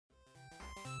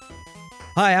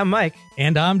Hi, I'm Mike.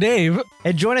 And I'm Dave.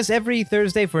 And join us every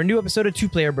Thursday for a new episode of Two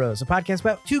Player Bros, a podcast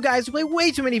about two guys who play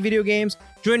way too many video games.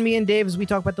 Join me and Dave as we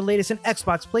talk about the latest in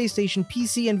Xbox, PlayStation,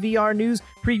 PC, and VR news,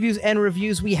 previews, and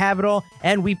reviews. We have it all,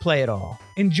 and we play it all.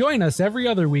 And join us every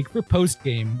other week for Post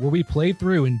Game, where we play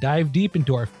through and dive deep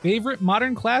into our favorite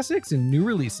modern classics and new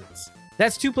releases.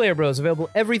 That's Two Player Bros, available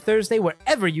every Thursday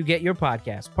wherever you get your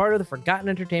podcast, part of the Forgotten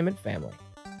Entertainment family.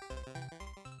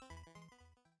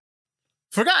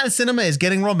 Forgotten Cinema is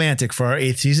getting romantic for our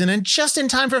 8th season and just in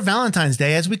time for Valentine's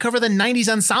Day as we cover the 90s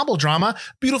ensemble drama,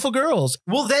 Beautiful Girls.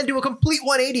 We'll then do a complete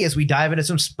 180 as we dive into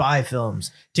some spy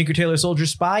films, Tinker Tailor Soldier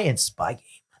Spy and Spy Game.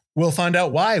 We'll find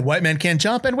out why White Men Can't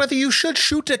Jump and whether you should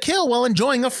shoot to kill while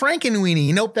enjoying a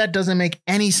Frankenweenie. Nope, that doesn't make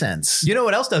any sense. You know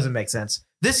what else doesn't make sense?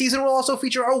 This season will also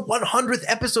feature our 100th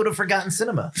episode of Forgotten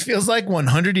Cinema. Feels like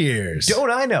 100 years. Don't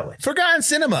I know it? Forgotten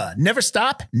Cinema. Never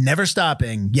stop, never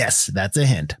stopping. Yes, that's a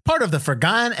hint. Part of the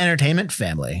Forgotten Entertainment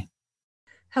family.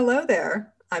 Hello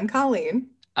there. I'm Colleen.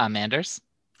 I'm Anders.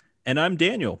 And I'm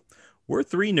Daniel. We're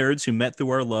three nerds who met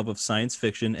through our love of science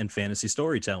fiction and fantasy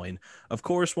storytelling. Of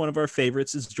course, one of our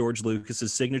favorites is George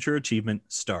Lucas's signature achievement,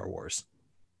 Star Wars.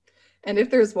 And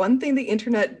if there's one thing the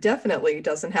internet definitely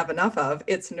doesn't have enough of,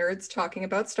 it's nerds talking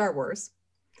about Star Wars.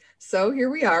 So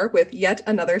here we are with yet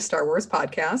another Star Wars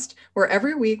podcast, where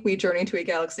every week we journey to a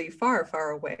galaxy far, far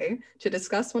away to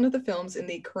discuss one of the films in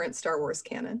the current Star Wars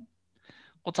canon.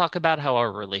 We'll talk about how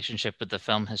our relationship with the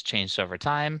film has changed over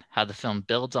time, how the film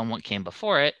builds on what came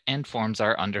before it, and forms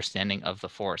our understanding of the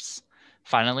Force.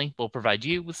 Finally, we'll provide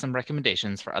you with some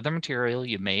recommendations for other material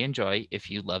you may enjoy if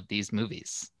you love these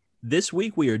movies. This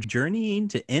week, we are journeying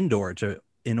to Endor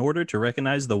in order to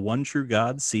recognize the one true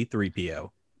God,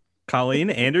 C-3PO. Colleen,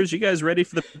 Anders, you guys ready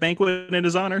for the banquet in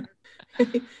his honor?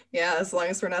 Yeah, as long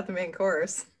as we're not the main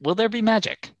course. Will there be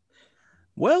magic?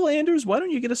 Well, Anders, why don't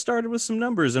you get us started with some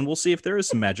numbers and we'll see if there is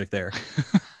some magic there.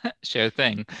 Sure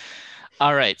thing.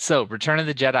 All right, so Return of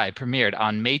the Jedi premiered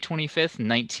on May 25th,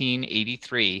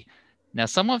 1983. Now,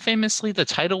 somewhat famously, the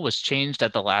title was changed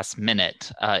at the last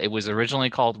minute. It was originally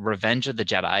called Revenge of the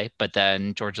Jedi, but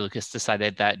then George Lucas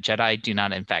decided that Jedi do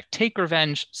not, in fact, take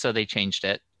revenge, so they changed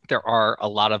it. There are a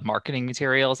lot of marketing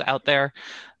materials out there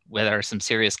where there are some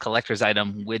serious collector's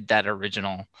item with that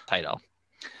original title.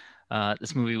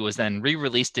 This movie was then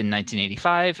re-released in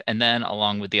 1985, and then,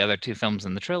 along with the other two films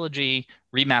in the trilogy,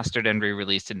 remastered and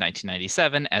re-released in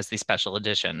 1997 as the special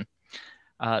edition.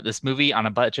 This movie, on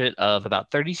a budget of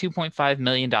about $32.5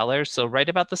 million, so right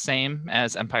about the same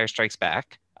as Empire Strikes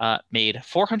Back, made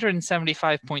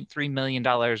 $475.3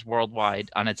 million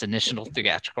worldwide on its initial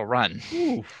theatrical run.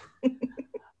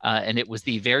 And it was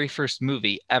the very first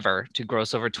movie ever to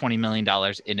gross over $20 million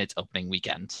in its opening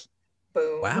weekend.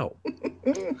 Boom. Wow.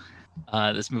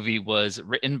 This movie was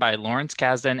written by Lawrence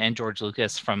Kasdan and George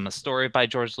Lucas from a story by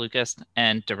George Lucas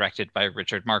and directed by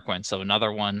Richard Marquand. So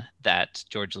another one that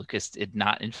George Lucas did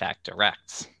not, in fact,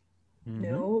 direct.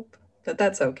 Nope, but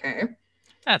that's okay.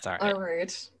 That's all right. All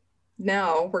right.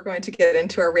 Now we're going to get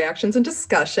into our reactions and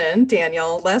discussion.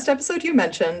 Daniel, last episode you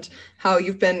mentioned how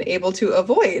you've been able to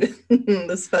avoid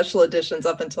the special editions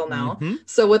up until now.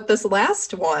 So with this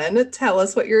last one, tell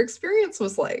us what your experience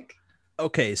was like.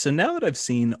 Okay, so now that I've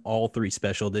seen all three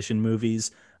special edition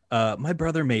movies, my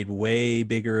brother made way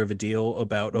bigger of a deal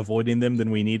about avoiding them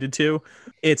than we needed to.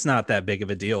 It's not that big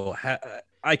of a deal.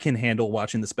 I can handle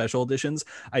watching the special editions.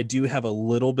 I do have a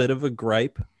little bit of a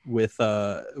gripe with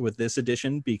this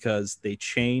edition because they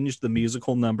changed the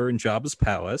musical number in Jabba's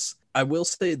palace. I will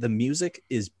say the music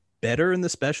is better in the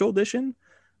special edition,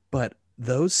 but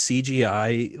those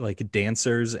CGI like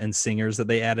dancers and singers that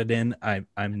they added in, I'm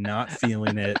not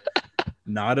feeling it.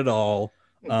 Not at all.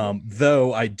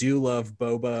 Though I do love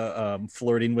Boba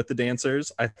flirting with the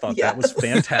dancers. I thought that was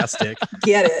fantastic.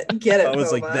 Get it. I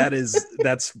was Boba. Like,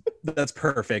 that's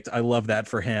perfect. I love that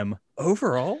for him.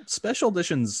 Overall, special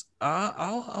editions,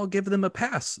 I'll give them a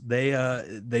pass.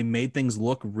 They made things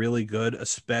look really good,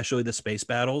 especially the space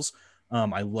battles.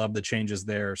 I love the changes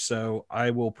there. So I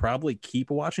will probably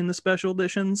keep watching the special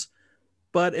editions.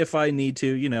 But if I need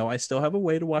to, I still have a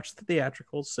way to watch the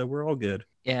theatricals, so we're all good.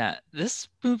 Yeah, this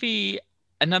movie,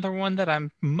 another one that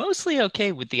I'm mostly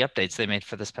okay with the updates they made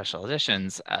for the special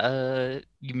editions.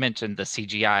 You mentioned the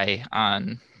CGI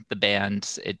on the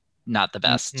band. Not the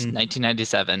best.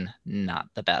 1997, not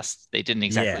the best. They didn't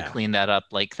exactly clean that up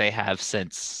like they have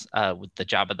since with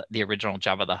the original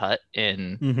Jabba the Hutt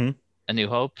in A New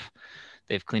Hope.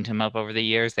 They've cleaned him up over the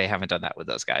years. They haven't done that with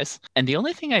those guys. And the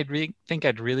only thing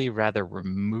I'd really rather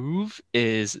remove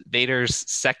is Vader's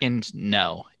second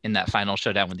no in that final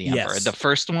showdown with the Emperor. The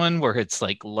first one where it's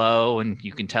like low and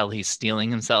you can tell he's stealing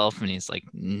himself and he's like,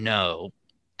 no,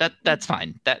 that's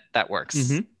fine. That works.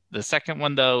 Mhm. The second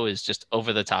one though is just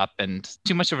over the top and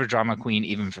too much of a drama queen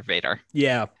even for Vader.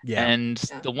 Yeah. And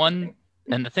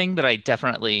the thing that I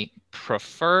definitely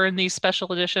prefer in these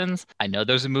special editions, I know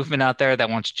there's a movement out there that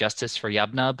wants justice for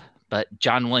Yub-Nub, but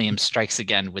John Williams strikes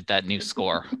again with that new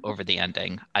score over the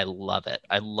ending. I love it.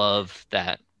 I love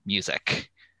that music.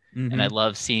 Mhm. And I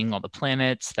love seeing all the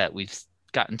planets that we've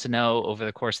gotten to know over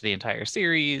the course of the entire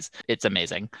series. It's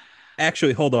amazing.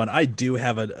 Actually, hold on. I do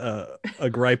have a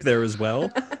gripe there as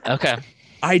well. Okay.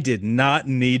 I did not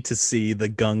need to see the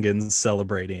Gungans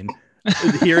celebrating.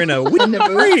 Hearing a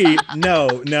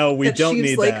Naboo? no, we That don't Sheev's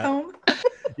need Lake that. home?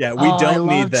 Yeah, we don't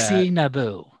need that. Seeing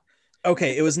Naboo.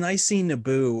 Okay, it was nice seeing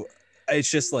Naboo. It's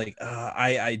just like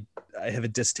I have a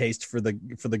distaste for the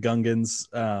Gungans.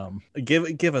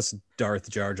 Give us Darth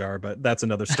Jar Jar, but that's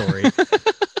another story.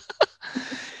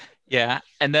 Yeah,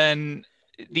 and then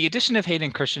the addition of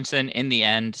Hayden Christensen in the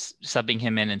end, subbing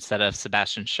him in instead of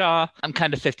Sebastian Shaw, I'm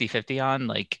kind of 50-50 on.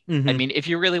 Like, Mhm. I mean, if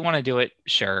you really want to do it,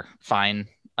 sure, fine.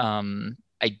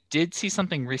 I did see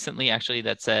something recently actually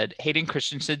that said Hayden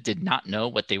Christensen did not know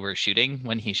what they were shooting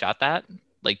when he shot that.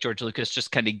 Like George Lucas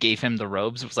just kind of gave him the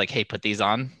robes. It was like, hey, put these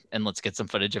on and let's get some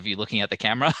footage of you looking at the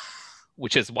camera,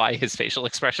 which is why his facial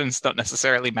expressions don't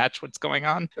necessarily match what's going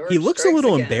on. He George looks a strikes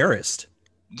little again. embarrassed.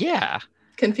 Yeah.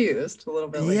 Confused a little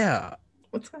bit. Like, Yeah.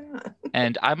 what's going on?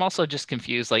 And I'm also just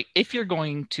confused. Like, if you're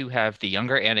going to have the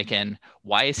younger Anakin,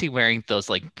 why is he wearing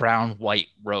those like brown white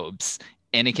robes?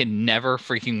 Anakin never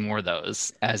freaking wore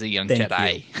those as a young Thank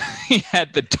Jedi. He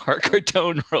had the darker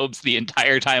tone robes the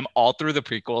entire time, all through the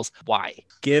prequels. Why?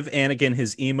 Give Anakin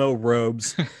his emo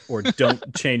robes or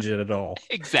don't change it at all.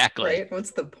 Exactly. Right?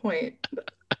 What's the point?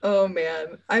 Oh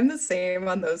man, I'm the same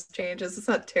on those changes. It's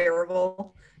not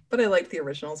terrible, but I like the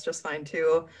originals just fine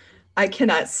too. I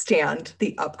cannot stand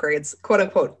the upgrades, quote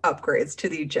unquote upgrades to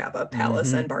the Jabba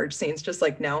palace Mhm. and barge scenes. Just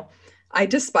like, no. I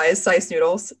despise Sice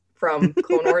Noodles from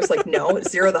Clone Wars. Like, no,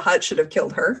 Zero the Hutt should have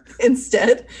killed her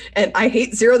instead. And I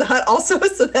hate Zero the Hutt also.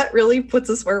 So that really puts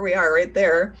us where we are right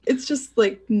there. It's just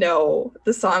like, no,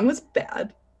 the song was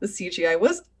bad. The CGI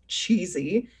was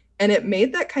cheesy. And it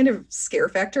made that kind of scare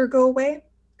factor go away.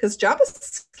 Because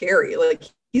Jabba's scary. Like,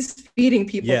 he's feeding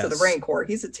people to the Yes. Rancor.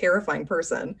 He's a terrifying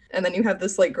person. And then you have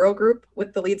this like girl group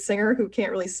with the lead singer who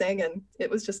can't really sing, and it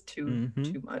was just too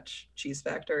much cheese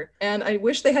factor. And I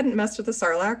wish they hadn't messed with the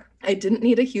Sarlacc. I didn't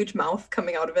need a huge mouth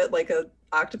coming out of it like a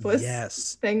octopus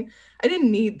Yes. thing. I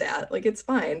didn't need that. Like, it's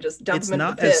fine. Just dump It's them into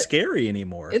not the pit. as scary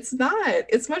anymore. It's not.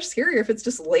 It's much scarier if it's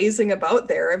just lazing about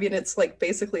there. I mean, it's like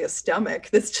basically a stomach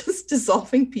that's just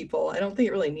dissolving people. I don't think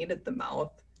it really needed the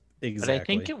mouth. Exactly. But I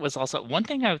think it was also one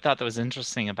thing I thought that was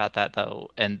interesting about that, though,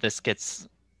 and this gets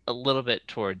a little bit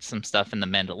towards some stuff in The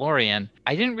Mandalorian.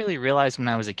 I didn't really realize when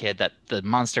I was a kid that the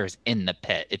monster is in the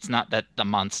pit. It's not that the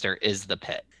monster is the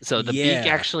pit. So the beak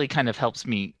Yeah. actually kind of helps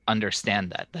me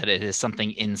understand that it is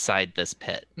something inside this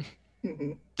pit.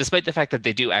 Mhm. Despite the fact that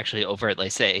they do actually overtly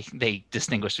say they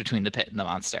distinguish between the pit and the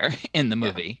monster in the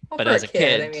movie. Well, But for a as a kid,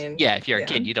 kid, I mean, yeah, if you're a yeah.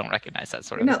 kid, you don't recognize that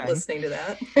sort You're of not thing. listening to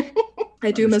that. I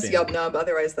do miss Understand. Yub Nub.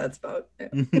 Otherwise, that's about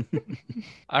it.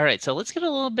 All right, so let's get a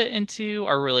little bit into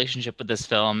our relationship with this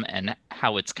film and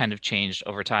how it's kind of changed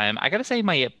over time. I gotta say,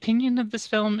 my opinion of this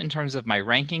film in terms of my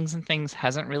rankings and things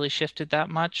hasn't really shifted that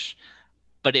much.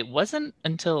 But it wasn't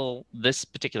until this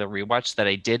particular rewatch that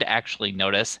I did actually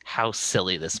notice how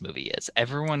silly this movie is.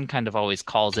 Everyone kind of always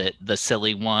calls it the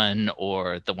silly one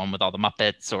or the one with all the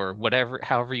Muppets or whatever,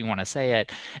 however you want to say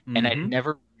it. And I Mhm.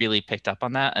 never really picked up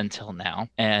on that until now.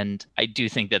 And I do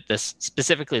think that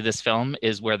specifically this film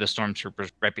is where the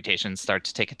Stormtroopers' reputation start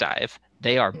to take a dive.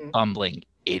 They are Mhm. bumbling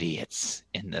idiots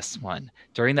in this one.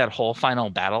 During that whole final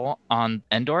battle on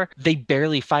Endor, they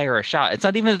barely fire a shot. It's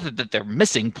not even that they're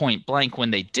missing point blank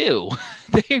when they do.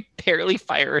 They barely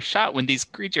fire a shot when these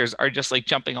creatures are just like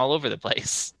jumping all over the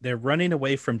place. They're running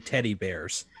away from teddy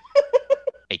bears.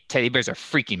 Hey, teddy bears are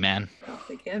freaky, man. Well,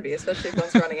 they can be, especially if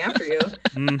one's running after you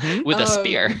Mhm. With a Um,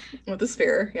 spear. with a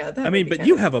spear. Yeah, that I mean, would be but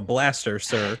you kinda- have a blaster,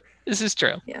 sir. This is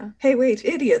true. Yeah. Hey, wait,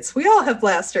 idiots! We all have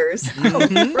blasters.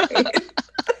 Mhm. Oh, right.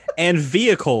 And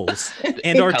vehicles and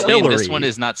Colleen, Colleen, artillery. this one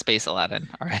is not Space Aladdin.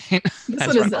 All right. This That's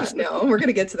one is right. not. No, we're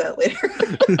gonna get to that later.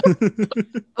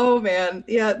 Oh man,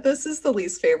 yeah, this is the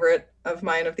least favorite of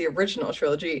mine of the original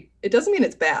trilogy. It doesn't mean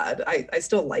it's bad. I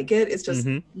still like it. It's just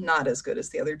Mhm. not as good as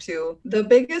the other two. The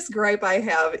biggest gripe I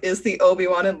have is the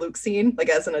Obi-Wan and Luke scene. Like,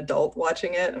 as an adult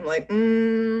watching it, I'm like,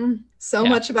 so Yeah.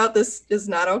 much about this is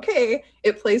not okay.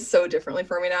 It plays so differently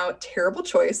for me now. Terrible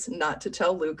choice not to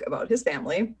tell Luke about his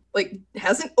family. Like,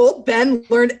 hasn't old Ben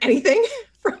learned anything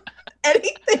from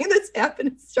anything that's happened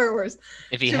in Star Wars?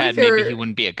 If he To be had, fair- maybe he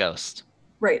wouldn't be a ghost.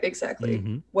 Right, exactly.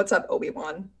 Mhm. What's up,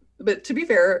 Obi-Wan? But to be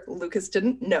fair, Lucas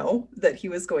didn't know that he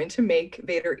was going to make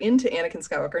Vader into Anakin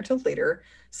Skywalker until later.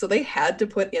 So they had to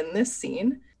put in this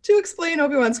scene to explain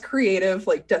Obi-Wan's creative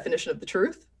like definition of the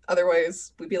truth.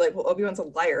 Otherwise, we'd be like, well, Obi-Wan's a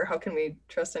liar. How can we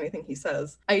trust anything he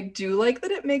says? I do like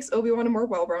that it makes Obi-Wan a more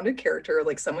well-rounded character,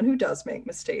 like someone who does make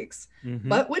mistakes. Mhm.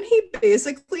 But when he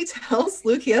basically tells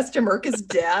Luke he has to murk his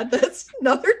dad, that's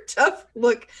another tough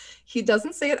look. He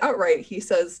doesn't say it outright. He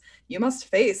says, "You must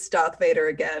face Darth Vader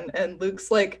again." And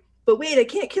Luke's like, "But wait, I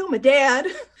can't kill my dad."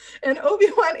 And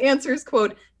Obi-Wan answers,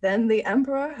 quote, "Then the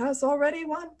Emperor has already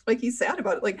won." Like he's sad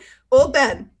about it. Like, old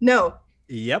Ben, no.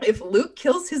 Yep. If Luke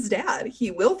kills his dad,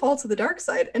 he will fall to the dark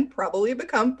side and probably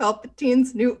become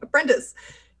Palpatine's new apprentice.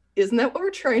 Isn't that what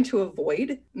we're trying to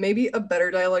avoid? Maybe a better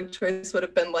dialogue choice would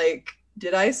have been like,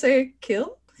 "Did I say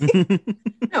kill?"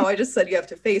 No, I just said you have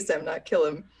to face him, not kill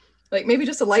him. Like maybe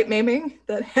just a light maiming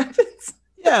that happens.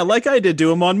 Yeah, like I did to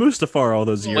him on Mustafar all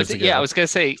those years ago. Yeah, I was gonna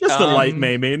say just a light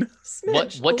maiming.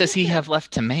 What does he have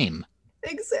left to maim?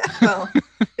 Exactly. Well,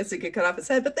 guess he could cut off his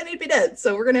head, but then he'd be dead.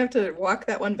 So we're gonna have to walk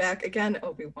that one back again,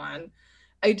 Obi-Wan.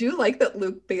 I do like that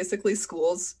Luke basically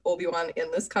schools Obi-Wan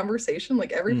in this conversation.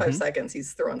 Like every 5 seconds,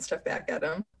 he's throwing stuff back at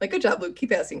him. Like, good job, Luke.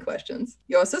 Keep asking questions.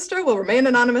 Your sister will remain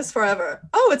anonymous forever.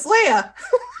 Oh, it's Leia.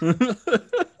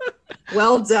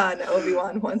 Well done,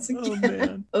 Obi-Wan, once again.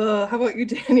 Man. How about you,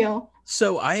 Daniel?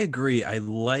 So I agree. I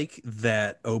like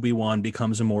that Obi-Wan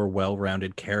becomes a more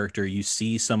well-rounded character. You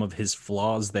see some of his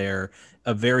flaws there.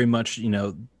 Very much,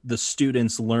 the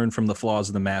students learn from the flaws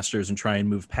of the masters and try and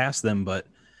move past them. But,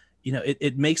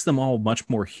 it makes them all much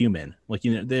more human. Like,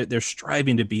 they're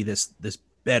striving to be this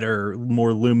better,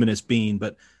 more luminous being,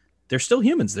 but they're still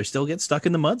humans. They still get stuck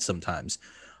in the mud sometimes.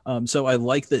 So I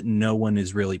like that no one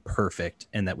is really perfect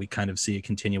and that we kind of see a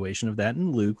continuation of that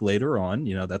in Luke later on.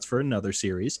 That's for another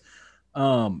series.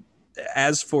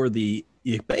 As for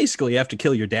you basically have to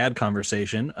kill your dad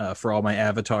conversation, for all my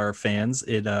Avatar fans,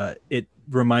 it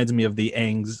reminds me of the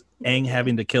Aang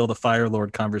having to kill the Fire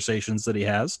Lord conversations that he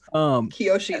has.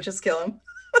 Kyoshi, just kill him.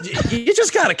 You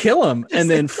just got to kill him and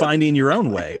then finding your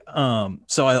own way.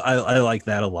 So I like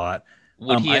that a lot.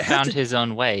 Would he have found his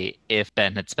own way if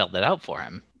Ben had spelled it out for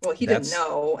him? Well, he didn't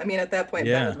know. I mean, at that point,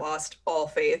 Yeah. Ben had lost all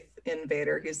faith in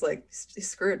Vader. He's like, he's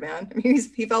screwed, man. I mean,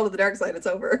 he fell to the dark side. It's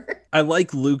over. I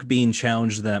like Luke being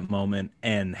challenged in that moment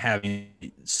and having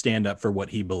to stand up for what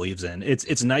he believes in.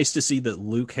 It's nice to see that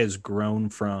Luke has grown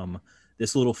from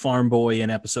this little farm boy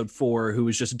in episode 4 who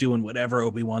was just doing whatever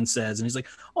Obi-Wan says. And he's like,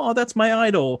 "Oh, that's my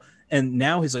idol." And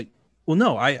now he's like, "Well,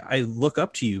 no, I look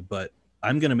up to you, but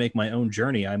I'm going to make my own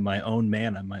journey. I'm my own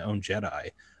man. I'm my own Jedi."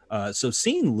 So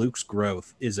seeing Luke's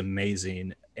growth is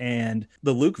amazing. And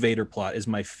the Luke Vader plot is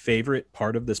my favorite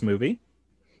part of this movie.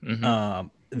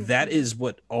 That is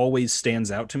what always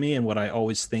stands out to me and what I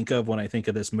always think of when I think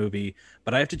of this movie.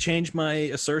 But I have to change my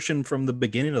assertion from the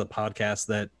beginning of the podcast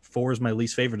that 4 is my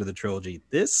least favorite of the trilogy.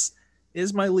 This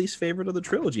is my least favorite of the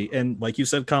trilogy. And like you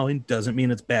said, Colleen, doesn't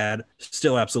mean it's bad.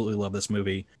 Still absolutely love this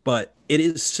movie. But it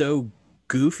is so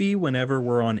goofy whenever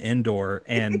we're on Endor,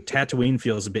 and Tatooine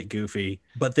feels a bit goofy.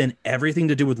 But then everything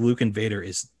to do with Luke and Vader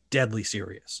is deadly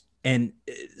serious. And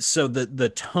so the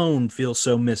tone feels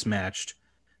so mismatched.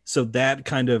 So that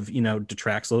kind of,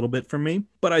 detracts a little bit from me.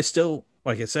 But I still,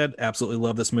 like I said, absolutely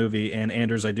love this movie. And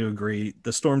Anders, I do agree.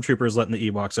 The Stormtroopers letting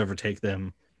the Ewoks overtake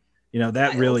them,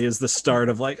 that really is the start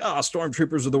of like, oh,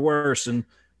 Stormtroopers are the worst. And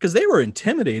because they were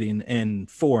intimidating in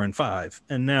 4 and 5.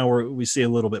 And now we see a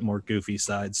little bit more goofy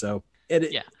side. So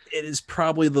it is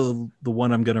probably the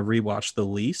one I'm going to rewatch the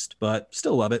least, but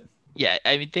still love it. Yeah,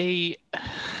 I mean,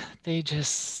 they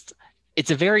just, it's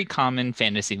a very common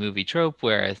fantasy movie trope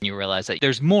where you realize that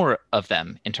there's more of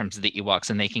them in terms of the Ewoks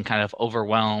and they can kind of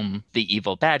overwhelm the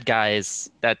evil bad guys.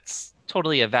 That's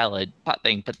totally a valid plot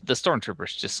thing, but the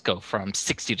Stormtroopers just go from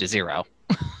 60 to 0.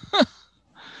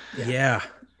 Yeah.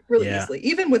 Really easily.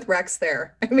 Even with Rex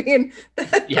there. I mean,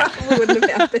 that probably wouldn't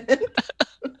have happened.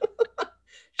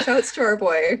 Shouts to our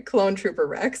boy, Clone Trooper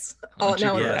Rex. All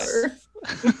now and forever.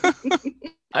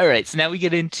 All right, so now we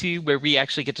get into where we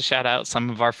actually get to shout out some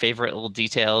of our favorite little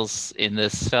details in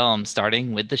this film,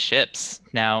 starting with the ships.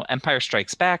 Now, Empire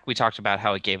Strikes Back, we talked about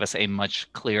how it gave us a much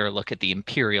clearer look at the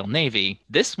Imperial Navy.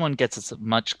 This one gets us a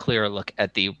much clearer look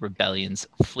at the Rebellion's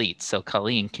fleet. So,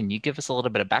 Colleen, can you give us a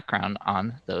little bit of background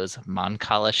on those Mon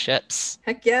Cala ships?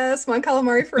 Heck yes, Mon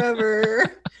Calamari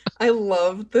forever. I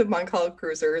love the Mon Cala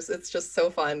cruisers. It's just so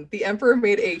fun. The Emperor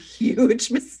made a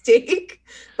huge mistake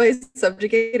by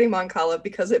subjugating Mon Cala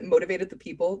because it motivated the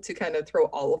people to kind of throw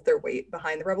all of their weight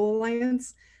behind the Rebel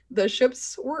Alliance. The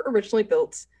ships were originally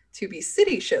built to be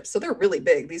city ships. So they're really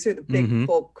big. These are the big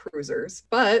bulk cruisers.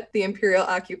 But the Imperial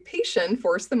occupation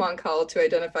forced the Mon Cal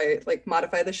to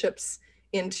modify the ships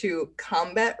into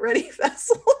combat-ready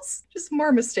vessels. Just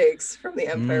more mistakes from the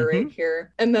Empire right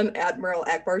here. And then Admiral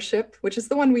Akbar's ship, which is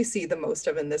the one we see the most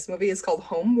of in this movie, is called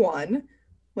Home One.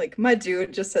 Like, my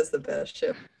dude just has the best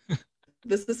ship.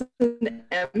 This is an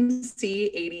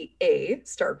MC-80A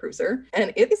Star Cruiser,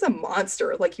 and it is a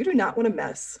monster. Like, you do not want to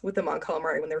mess with the Mon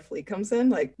Calamari when their fleet comes in.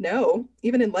 Like, no.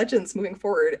 Even in Legends moving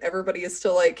forward, everybody is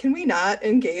still like, can we not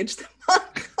engage the Mon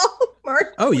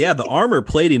Calamari? Oh, yeah. The armor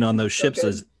plating on those ships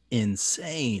is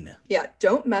insane. Yeah,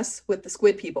 don't mess with the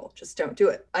squid people. Just don't do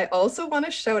it. I also want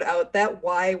to shout out that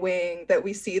Y-Wing that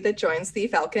we see that joins the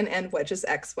Falcon and Wedge's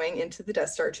X-Wing into the Death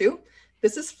Star 2.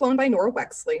 This is flown by Nora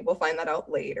Wexley. We'll find that out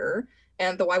later.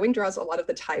 And the Y-Wing draws a lot of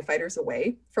the TIE fighters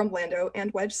away from Lando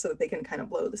and Wedge so that they can kind of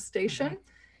blow the station.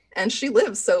 And she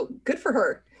lives, so good for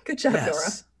her. Good job, Nora.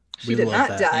 She did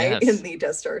not die in the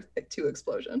Death Star 2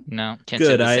 explosion. No, can't good.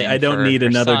 say the same I don't for need her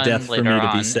another son death for me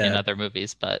to be sad in other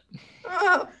movies, but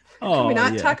can we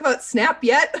not talk about Snap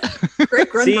yet? Greg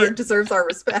Grunberg deserves our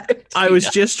respect. I was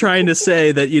just trying to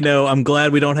say that, I'm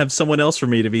glad we don't have someone else for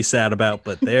me to be sad about,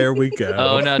 but there we go.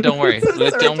 Oh no, don't worry.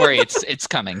 Don't worry. It's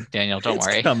coming, Daniel. Don't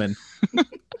worry. It's coming.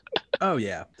 Oh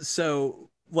yeah.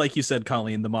 So like you said,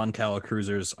 Colleen, the Mon Cala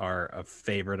cruisers are a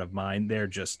favorite of mine. They're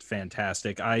just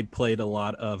fantastic. I played a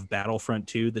lot of Battlefront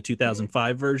 2, the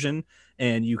 2005 version,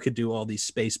 and you could do all these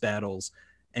space battles.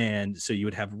 And so you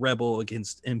would have Rebel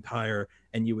against Empire,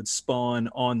 and you would spawn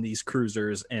on these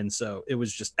cruisers. And so it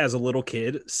was just, as a little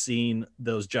kid, seeing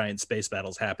those giant space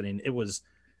battles happening, it was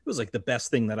like the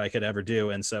best thing that I could ever do.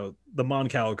 And so the Mon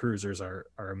Cala cruisers are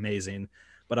amazing.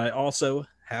 But I also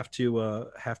have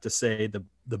to say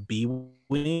the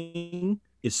B-Wing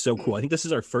is so cool. I think this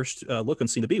is our first look on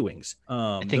seeing the B-Wings.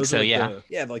 I think so, yeah.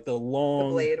 Like the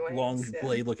long wings,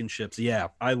 blade looking ships. Yeah,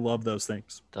 I love those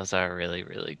things. Those are really,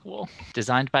 really cool.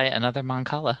 Designed by another Mon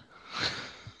Cala.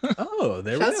 Oh,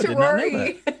 there we Shouts go. to Did not know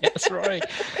Rory. that. Yes, Roy.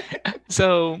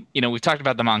 So, we've talked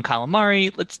about the Mon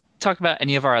Calamari. Let's talk about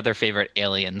any of our other favorite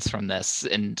aliens from this.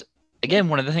 And again,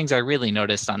 one of the things I really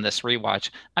noticed on this rewatch,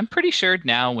 I'm pretty sure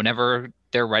now whenever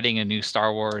they're writing a new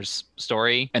Star Wars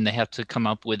story and they have to come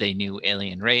up with a new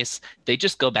alien race, they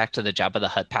just go back to the Jabba the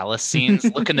Hutt palace scenes,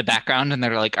 look in the background, and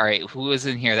they're like, all right, who is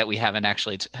in here that we haven't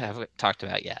actually haven't talked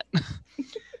about yet?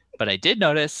 But I did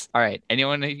notice, all right,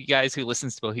 anyone of you guys who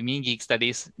listens to Bohemian Geek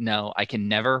Studies, no, I can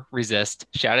never resist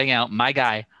shouting out my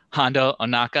guy, Hondo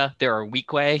Ohnaka. There are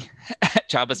Weequay at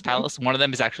Jabba's palace. One of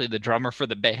them is actually the drummer for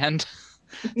the band.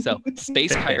 So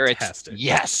Space Pirates,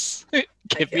 yes.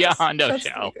 Give me a Hondo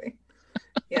show.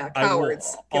 Yeah,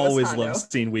 cowards. I will always love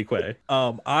seeing Weequay.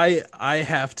 I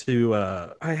have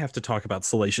to talk about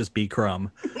Salacious B.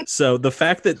 Crumb. So the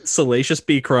fact that Salacious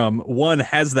B. Crumb, one,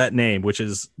 has that name, which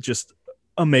is just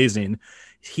amazing.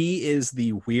 He is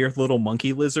the weird little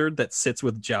monkey lizard that sits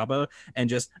with Jabba and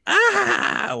just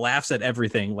laughs at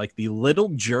everything, like the little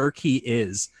jerk he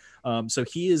is. So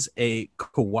he is a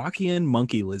Kowakian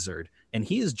monkey lizard, and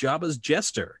he is Jabba's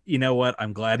jester. You know what?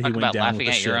 I'm glad he went down with the ship. Laughing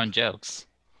at your own jokes.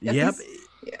 Yep.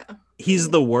 He's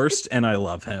the worst, and I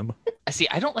love him. See,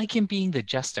 I don't like him being the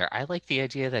jester. I like the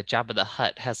idea that Jabba the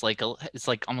Hutt has it's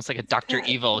like almost like a Dr.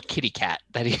 Evil kitty cat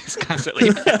that he's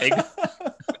constantly petting.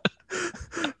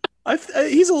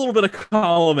 He's a little bit of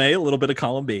column A, a little bit of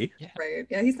column B. Yeah. Right.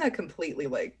 Yeah, he's not completely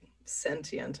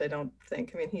sentient, I don't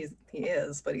think. I mean, he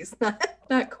is, but he's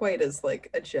not quite as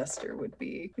a jester would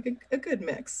be. A good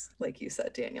mix, like you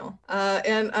said, Daniel.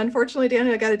 And unfortunately,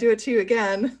 Daniel, I got to do it to you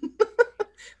again.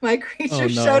 My creature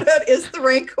shout out is the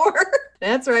Rancor.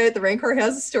 That's right. The Rancor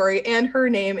has a story, and her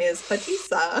name is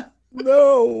Patissa.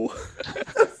 No.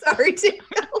 Sorry, Daniel.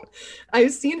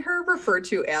 I've seen her referred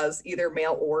to as either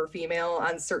male or female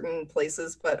on certain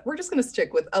places, but we're just going to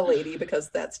stick with a lady because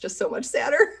that's just so much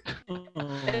sadder.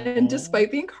 And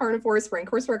despite being carnivores,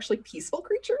 Rancors were actually peaceful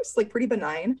creatures, pretty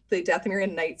benign. The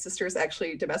Dathomirian Night Sisters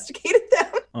actually domesticated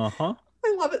them. Uh-huh.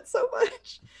 I love it so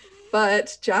much.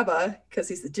 But Jabba, because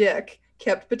he's a dick,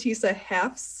 kept Patissa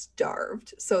half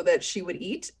starved so that she would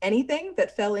eat anything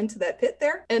that fell into that pit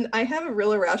there. And I have a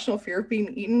real irrational fear of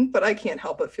being eaten, but I can't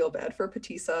help but feel bad for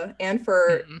Patissa and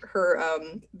for her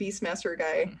Beastmaster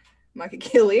guy,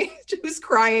 Makakili, who's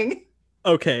crying.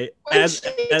 Okay, as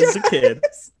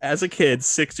a kid,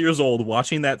 6 years old,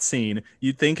 watching that scene,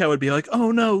 you'd think I would be like,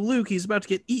 oh no, Luke, he's about to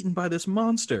get eaten by this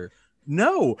monster.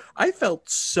 No, I felt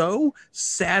so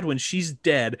sad when she's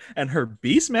dead and her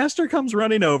Beastmaster comes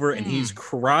running over and he's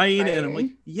crying. And I'm like,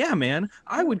 yeah, man,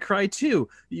 I would cry too.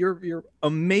 Your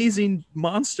amazing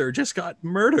monster just got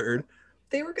murdered.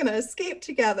 they were gonna escape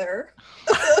together.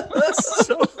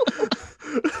 So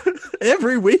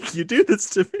every week you do this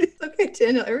to me. Okay,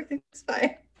 Daniel, everything's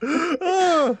fine.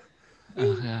 Oh,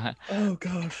 God. oh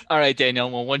gosh. All right, Daniel.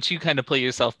 Well, once you kind of pull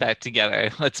yourself back together,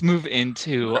 let's move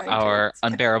into Right, our it's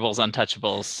fine. unbearables,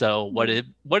 untouchables. So,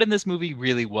 what in this movie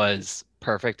really was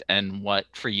perfect, and what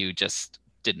for you just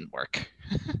didn't work?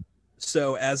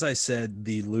 So, as I said,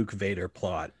 the Luke Vader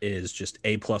plot is just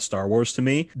A+ Star Wars to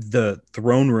me. The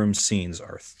throne room scenes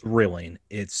are thrilling.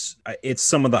 It's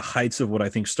some of the heights of what I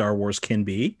think Star Wars can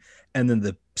be, and then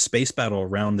the space battle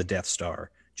around the Death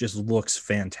Star just looks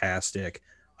fantastic.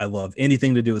 I love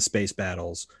anything to do with space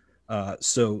battles.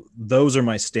 So those are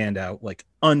my standout, like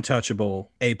untouchable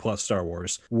A+ Star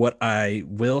Wars. What I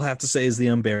will have to say is the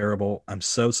unbearable. I'm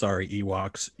so sorry,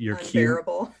 Ewoks. You're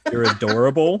Unbearable. cute. You're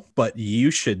adorable, but you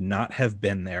should not have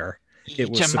been there. It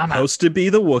was Your mama. supposed to be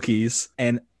the Wookiees,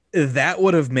 and that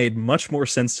would have made much more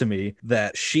sense to me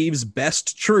that Sheev's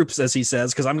best troops, as he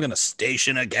says, because I'm going to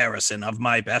station a garrison of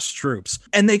my best troops,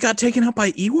 and they got taken out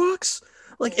by Ewoks?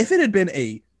 Like, if it had been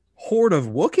a horde of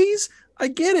Wookiees, I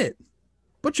get it.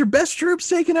 But your best troops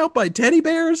taken out by teddy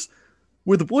bears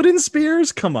with wooden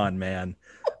spears? Come on, man.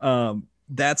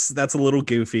 That's a little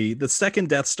goofy. The second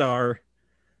Death Star,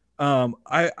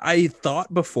 I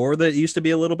thought before that it used to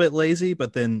be a little bit lazy,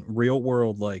 but then real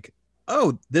world, like,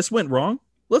 oh, this went wrong,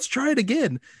 let's try it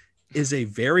again, is a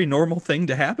very normal thing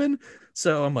to happen.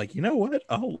 So I'm like, you know what?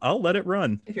 I'll let it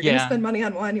run. If you're gonna spend money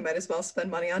on one, you might as well spend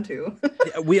money on two.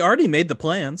 Yeah, we already made the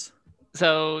plans.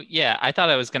 So, yeah, I thought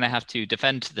I was going to have to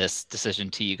defend this decision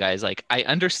to you guys. Like, I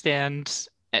understand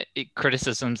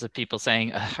criticisms of people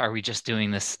saying, are we just doing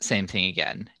this same thing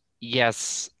again?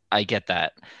 Yes, I get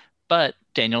that. But,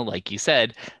 Daniel, like you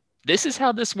said, this is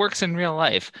how this works in real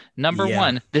life. Number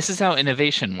one, this is how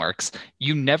innovation works.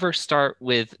 You never start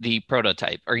with the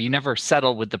prototype, or you never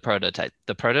settle with the prototype.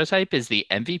 The prototype is the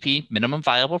MVP, minimum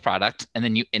viable product, and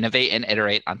then you innovate and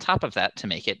iterate on top of that to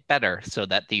make it better so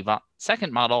that the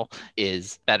second model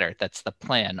is better. That's the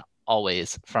plan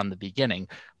always from the beginning.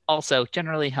 Also,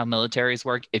 generally how militaries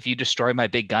work, if you destroy my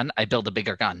big gun, I build a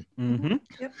bigger gun. Mm-hmm.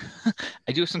 Yep.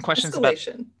 I do have some questions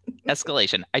Escalation. about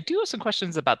escalation. I do have some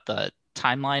questions about the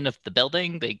timeline of the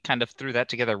building. They kind of threw that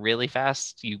together really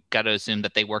fast. You got to assume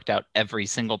that they worked out every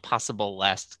single possible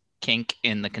last kink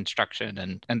in the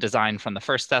construction and design from the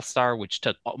first Death Star, which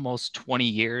took almost 20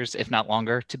 years, if not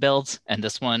longer, to build. And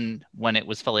this one, when it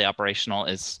was fully operational,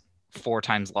 is 4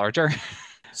 times larger.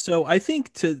 So I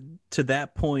think to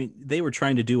that point, they were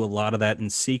trying to do a lot of that in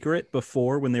secret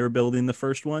before when they were building the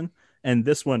first one. And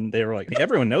this one, they were like, hey,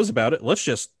 everyone knows about it. Let's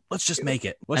just make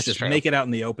it. Let's That's just true. make it out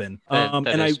in the open. That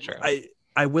And is true.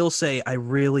 I will say, I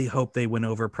really hope they went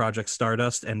over Project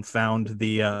Stardust and found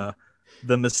the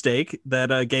mistake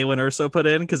that Galen Erso put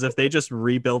in, because if they just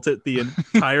rebuilt it the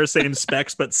entire same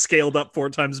specs but scaled up 4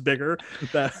 times bigger,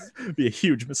 that would be a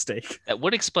huge mistake. That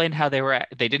would explain how they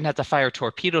didn't have to fire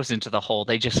torpedoes into the hole.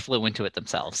 They just flew into it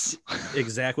themselves.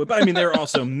 Exactly. But I mean, they're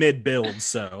also mid-build,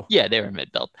 so. Yeah, they were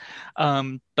mid-build.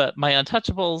 But my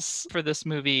untouchables for this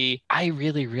movie, I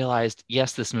really realized,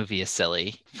 yes, this movie is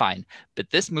silly. Fine. But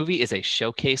this movie is a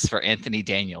showcase for Anthony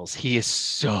Daniels. He is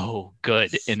so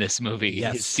good in this movie.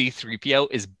 Yes. His C-3PO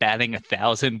is batting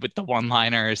 1,000 with the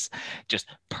one-liners. Just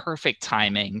perfect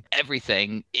timing.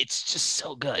 Everything. It's just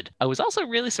so good. I was also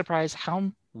really surprised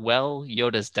how well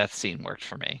Yoda's death scene worked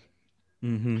for me.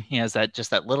 Mm-hmm. He has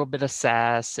that little bit of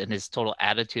sass and his total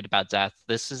attitude about death.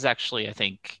 This is actually, I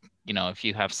think, if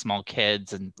you have small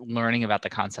kids and learning about the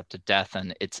concept of death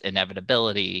and its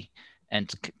inevitability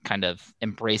and kind of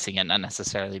embracing it, not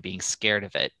necessarily being scared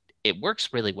of it, it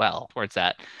works really well towards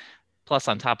that. Plus,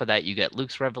 on top of that, you get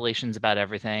Luke's revelations about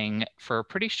everything. For a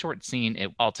pretty short scene, it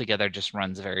altogether just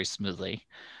runs very smoothly.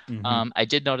 Mm-hmm. I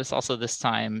did notice also this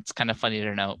time, it's kind of funny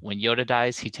to note, when Yoda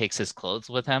dies, he takes his clothes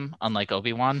with him, unlike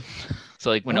Obi-Wan. So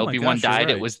like when Oh my Obi-Wan gosh, you're died,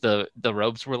 right. it was the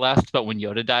robes were left, but when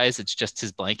Yoda dies, it's just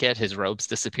his blanket. His robes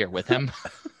disappear with him.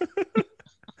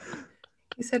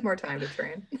 He's had more time to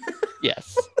train,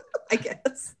 Yes. I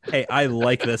guess. Hey, I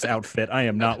like this outfit. I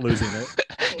am not losing it.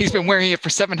 He's been wearing it for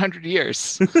 700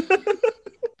 years.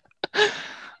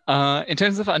 In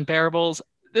terms of unbearables,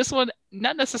 this one,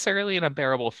 not necessarily an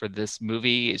unbearable for this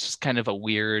movie. It's just kind of a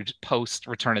weird post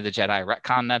Return of the Jedi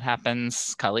retcon that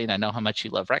happens. Colleen, I know how much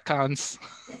you love retcons.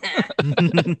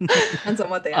 Depends on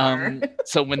what they are.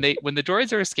 So when the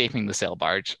droids are escaping the sail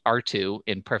barge, R2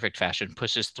 in perfect fashion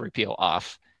pushes 3PO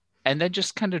off and then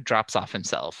just kind of drops off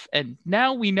himself. And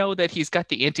now we know that he's got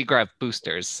the anti-grav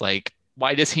boosters. Like,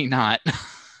 why does he not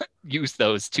use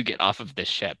those to get off of this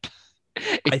ship?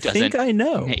 I think I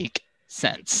know. Make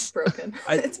sense. Broken.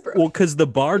 It's broken. Well, because the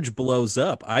barge blows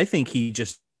up. I think he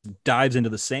just dives into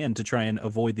the sand to try and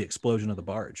avoid the explosion of the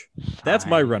barge. That's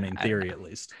my running theory, at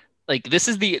least. Like this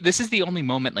is the only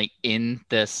moment like in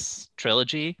this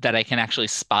trilogy that I can actually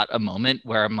spot a moment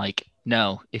where I'm like,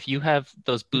 no, if you have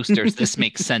those boosters, this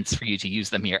makes sense for you to use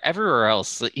them here. Everywhere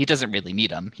else, he doesn't really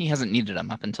need them. He hasn't needed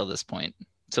them up until this point.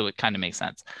 So it kind of makes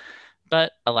sense.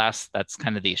 But alas, that's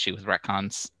kind of the issue with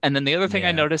retcons. And then the other thing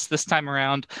I noticed this time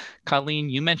around, Colleen,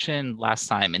 you mentioned last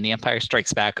time in The Empire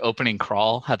Strikes Back opening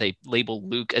crawl, how they label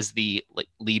Luke as the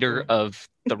leader of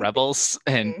the rebels.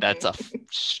 And that's a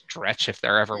stretch if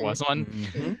there ever was one.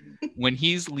 Mm-hmm. When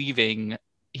he's leaving,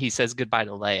 he says goodbye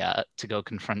to Leia to go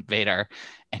confront Vader.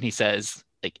 And he says,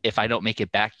 like, if I don't make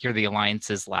it back, you're the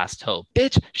Alliance's last hope.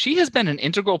 Bitch, she has been an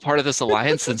integral part of this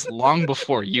alliance since long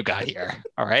before you got here.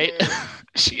 All right.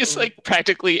 She is like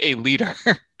practically a leader.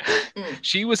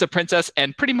 She was a princess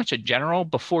and pretty much a general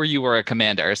before you were a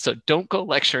commander. So don't go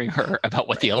lecturing her about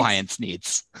what the Alliance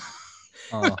needs.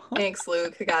 Thanks,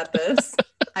 Luke. I got this.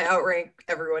 I outrank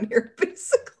everyone here,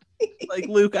 basically. Like,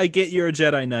 Luke, I get you're a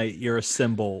Jedi Knight, you're a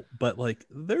symbol, but like,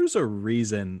 there's a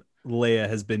reason Leia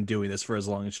has been doing this for as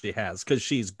long as she has, because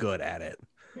she's good at it.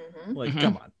 Like,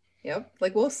 come on. Yep.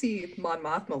 Like, we'll see Mon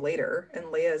Mothma later, and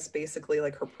Leia is basically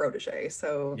like her protege.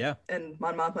 So yeah. And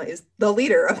Mon Mothma is the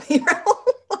leader of the realm.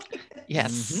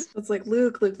 Yes. It's like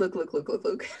Luke.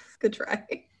 Good try.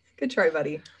 Good try,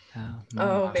 buddy.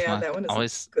 Oh man, that one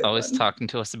is always talking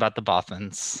to us about the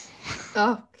Bothans.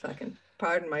 Oh, fucking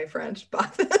pardon my French,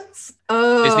 Bothans.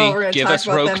 Oh, Disney, give us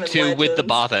Rogue 2 with the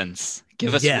Bothans.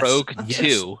 Give us Rogue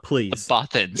 2, please. The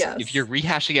Bothans. Yes. If you're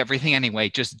rehashing everything anyway,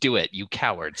 just do it, you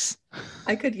cowards.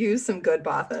 I could use some good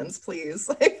Bothans, please.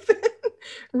 I've been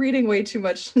reading way too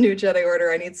much New Jedi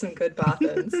Order. I need some good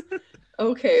Bothans.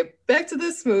 Okay, back to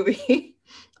this movie.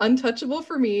 Untouchable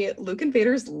for me, Luke and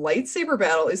Vader's lightsaber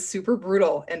battle is super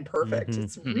brutal and perfect.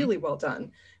 It's really well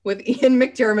done. With Ian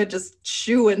McDiarmid just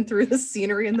chewing through the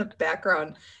scenery in the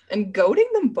background and goading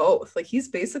them both. Like, he's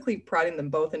basically prodding them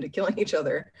both into killing each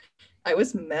other. I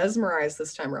was mesmerized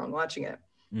this time around watching it.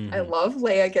 I love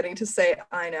Leia getting to say,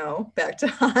 I know, back to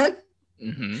Han.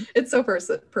 It's so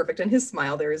perfect. And his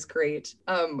smile there is great.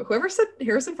 Whoever said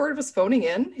Harrison Ford was phoning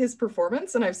in his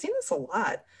performance, and I've seen this a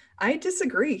lot, I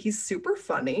disagree. He's super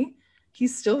funny.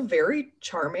 He's still very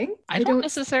charming. I don't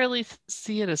necessarily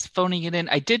see it as phoning it in.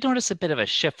 I did notice a bit of a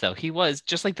shift, though. He was,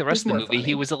 just like the rest of the movie, funny.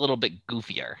 He was a little bit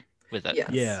goofier with it. Yes.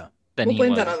 Yeah. We'll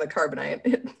blame that on the carbonite.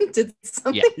 It did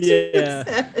something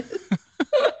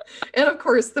And of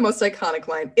course, the most iconic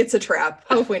line, "It's a trap."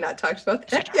 How have we not talked about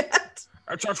that yet?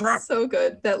 It's a trap. So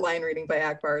good. That line reading by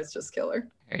Akbar is just killer.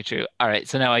 Very true. All right.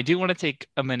 So now I do want to take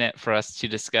a minute for us to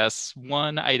discuss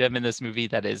one item in this movie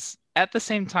that is at the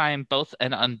same time both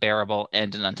an unbearable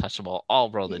and an untouchable, all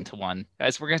rolled into one.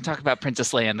 Guys, we're going to talk about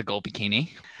Princess Leia and the gold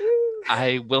bikini.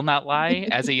 I will not lie.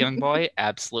 As a young boy,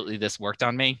 absolutely this worked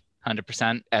on me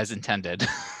 100% as intended.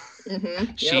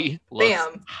 She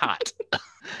looks hot.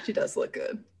 She does look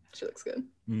good. She looks good.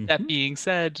 That being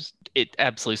said, it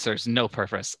absolutely serves no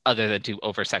purpose other than to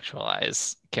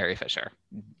over-sexualize Carrie Fisher.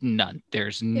 None.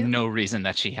 There's no reason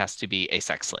that she has to be a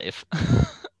sex slave.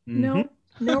 No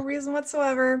reason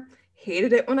whatsoever.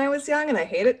 Hated it when I was young and I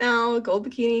hate it now. Gold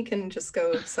bikini can just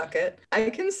go suck it.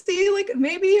 I can see, like,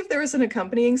 maybe if there was an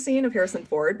accompanying scene of Harrison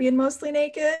Ford being mostly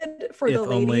naked for the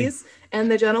ladies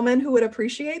and the gentlemen who would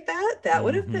appreciate that, that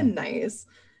would have been nice.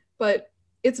 But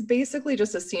it's basically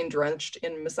just a scene drenched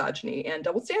in misogyny and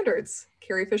double standards.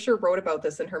 Carrie Fisher wrote about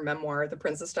this in her memoir, The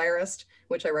Princess Diarist,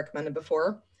 which I recommended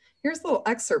before. Here's a little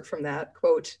excerpt from that.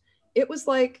 Quote, "It was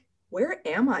like, where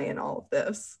am I in all of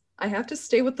this? I have to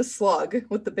stay with the slug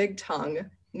with the big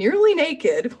tongue, nearly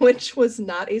naked," which was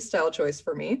not a style choice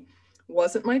for me.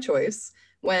 Wasn't my choice.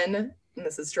 When, and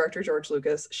this is director George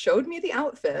Lucas, showed me the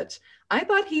outfit, I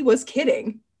thought he was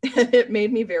kidding. And it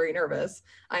made me very nervous.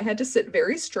 I had to sit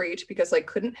very straight because I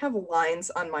couldn't have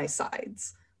lines on my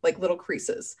sides, like little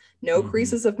creases. No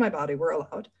creases of my body were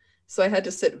allowed. So I had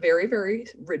to sit very, very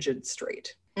rigid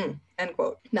straight. End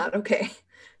quote. Not okay.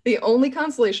 The only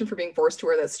consolation for being forced to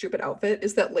wear that stupid outfit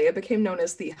is that Leia became known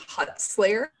as the Hutt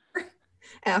Slayer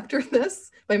after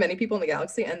this by many people in the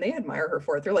galaxy, and they admire her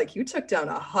for it. They're like, you took down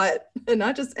a Hutt, and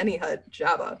not just any Hutt,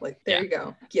 Jabba. Like, there you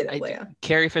go. Get it, Leia.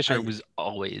 Carrie Fisher was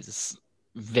always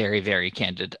very, very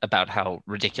candid about how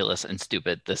ridiculous and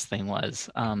stupid this thing was.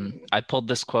 I pulled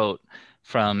this quote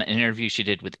from an interview she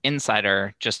did with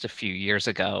Insider just a few years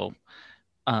ago.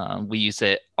 We use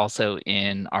it also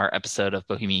in our episode of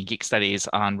Bohemian Geek Studies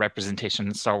on representation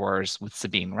in Star Wars with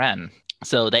Sabine Wren.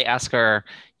 So they ask her,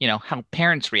 how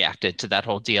parents reacted to that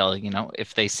whole deal,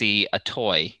 if they see a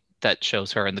toy that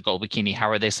shows her in the gold bikini. How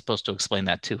are they supposed to explain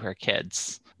that to her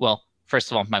kids? Well,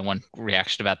 first of all, my one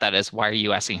reaction about that is, why are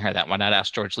you asking her that? Why not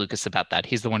ask George Lucas about that?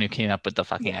 He's the one who came up with the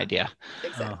fucking idea.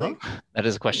 Exactly. That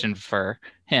is a question for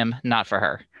him, not for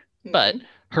her. But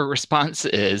her response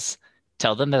is,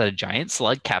 tell them that a giant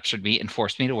slug captured me and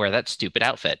forced me to wear that stupid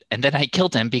outfit. And then I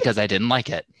killed him because I didn't like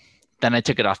it. Then I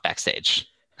took it off backstage.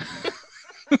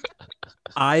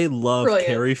 I love Brilliant.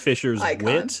 Carrie Fisher's Icon.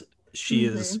 wit. She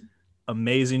is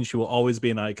amazing. She will always be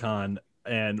an icon.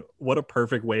 And what a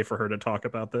perfect way for her to talk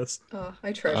about this. Oh,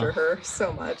 I treasure her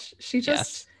so much. She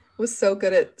just Yes. was so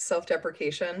good at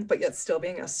self-deprecation, but yet still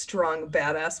being a strong,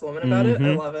 badass woman about it. I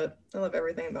Mhm. love it. I love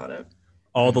everything about it.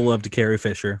 All the love to Carrie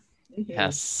Fisher. Mhm.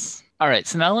 Yes. All right.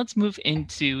 So now let's move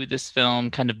into this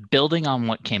film, kind of building on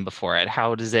what came before it.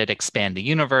 How does it expand the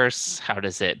universe? How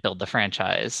does it build the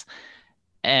franchise?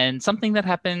 And something that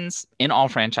happens in all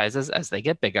franchises as they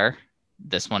get bigger,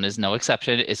 this one is no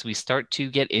exception, is we start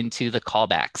to get into the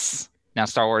callbacks. Now,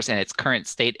 Star Wars in its current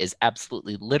state is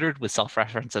absolutely littered with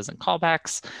self-references and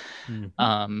callbacks.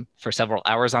 For several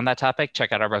hours on that topic,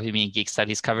 check out our Bohemian Geek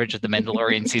Studies coverage of The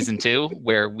Mandalorian Season 2,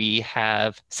 where we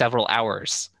have several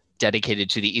hours dedicated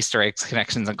to the Easter eggs,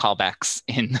 connections, and callbacks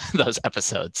in those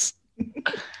episodes.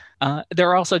 There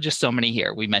are also just so many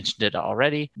here. We mentioned it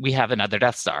already. We have another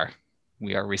Death Star.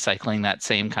 We are recycling that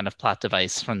same kind of plot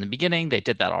device from the beginning. They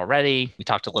did that already. We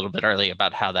talked a little bit earlier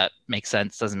about how that makes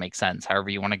sense, doesn't make sense,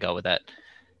 however you want to go with it.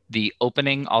 The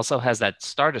opening also has that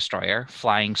Star Destroyer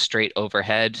flying straight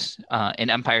overhead.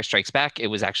 In Empire Strikes Back, it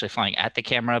was actually flying at the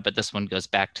camera, but this one goes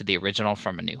back to the original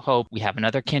from A New Hope. We have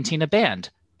another Cantina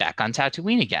band back on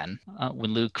Tatooine again.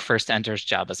 When Luke first enters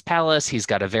Jabba's palace, he's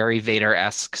got a very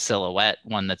Vader-esque silhouette,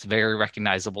 one that's very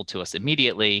recognizable to us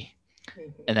immediately.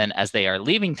 And then as they are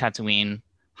leaving Tatooine,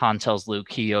 Han tells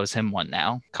Luke he owes him one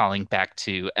now, calling back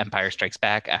to Empire Strikes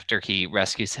Back after he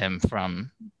rescues him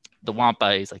from the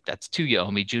Wampa. He's like, that's two you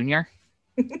owe me, Junior.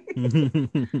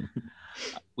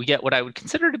 We get what I would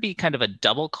consider to be kind of a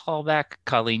double callback.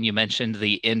 Colleen, you mentioned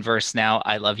the inverse now,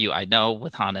 I love you, I know,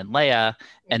 with Han and Leia.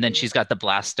 And then she's got the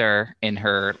blaster in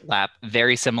her lap,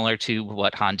 very similar to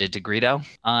what Han did to Greedo.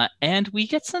 And we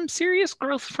get some serious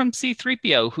growth from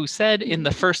C-3PO, who said in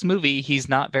the first movie he's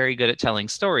not very good at telling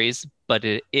stories, but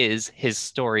it is his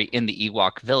story in the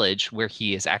Ewok village where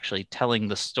he is actually telling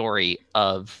the story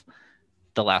of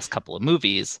the last couple of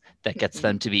movies that gets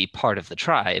them to be part of the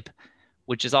tribe,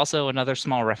 which is also another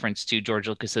small reference to George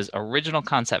Lucas's original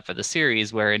concept for the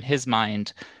series, where in his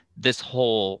mind, this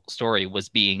whole story was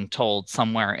being told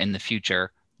somewhere in the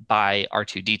future by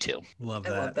R2-D2. Love I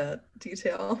that. love that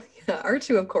detail. Yeah,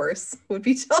 R2, of course, would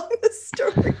be telling the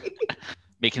story.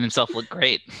 Making himself look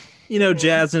great. You know,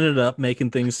 jazzing it up,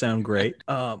 making things sound great.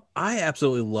 I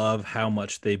absolutely love how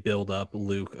much they build up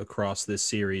Luke across this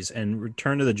series. And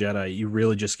Return of the Jedi, you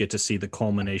really just get to see the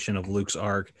culmination of Luke's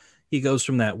arc. He goes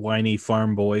from that whiny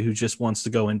farm boy who just wants to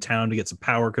go in town to get some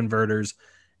power converters,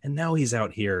 and now he's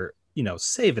out here, you know,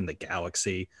 saving the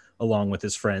galaxy along with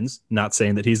his friends. Not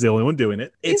saying that he's the only one doing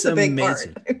it. It's He's a big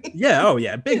amazing. part. I mean, Yeah, oh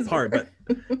yeah, big he's part, there.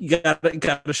 but you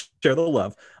gotta share the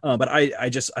love. But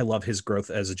I love his growth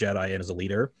as a Jedi and as a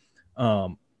leader.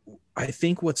 I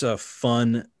think what's a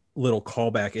fun little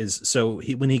callback is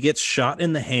when he gets shot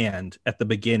in the hand at the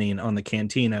beginning on the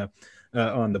cantina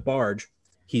on the barge,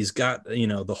 he's got, you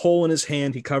know, the hole in his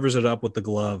hand, he covers it up with the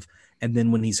glove. And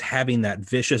then when he's having that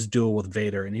vicious duel with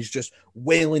Vader and he's just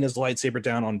wailing his lightsaber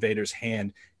down on Vader's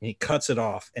hand and he cuts it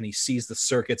off and he sees the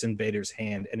circuits in Vader's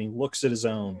hand and he looks at his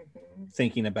own,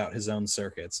 thinking about his own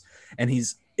circuits. And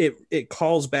it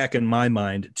calls back in my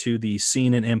mind to the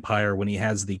scene in Empire when he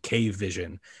has the cave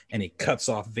vision and he cuts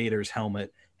off Vader's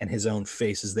helmet and his own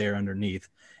face is there underneath.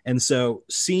 And so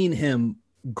seeing him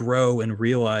grow and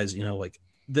realize, you know, like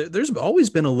there's always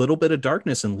been a little bit of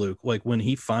darkness in Luke. Like when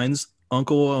he finds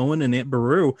Uncle Owen and Aunt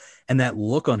Beru, and that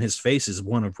look on his face is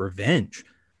one of revenge.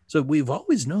 So we've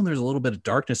always known there's a little bit of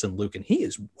darkness in Luke, and he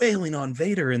is wailing on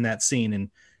Vader in that scene,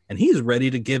 and he's ready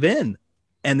to give in.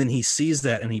 And then he sees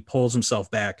that and he pulls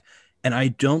himself back. And I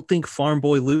don't think Farm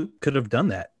Boy Luke could have done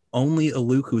that. Only a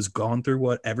Luke who's gone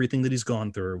through everything that he's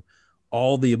gone through,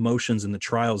 all the emotions and the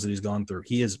trials that he's gone through.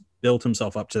 He has built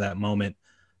himself up to that moment.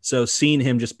 So seeing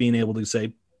him just being able to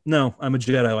say, no, I'm a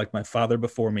Jedi like my father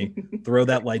before me, throw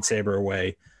that lightsaber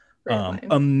away.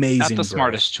 Amazing. Not the growth.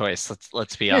 smartest choice.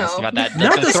 Let's be honest about that.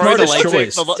 Not the smartest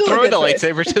choice. Throwing the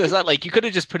lightsaber to the side, like you could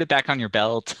have just put it back on your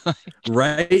belt.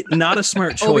 Right? Not a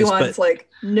smart choice. Obi-Wan's like,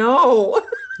 no.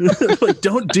 Like,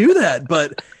 don't do that.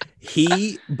 But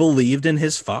he believed in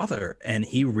his father, and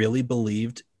he really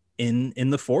believed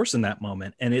in the Force in that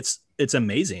moment, and it's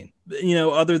amazing. You know,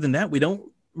 other than that, we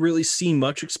don't really see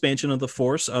much expansion of the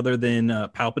Force other than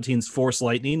Palpatine's Force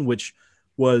lightning, which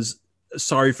was,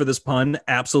 sorry for this pun,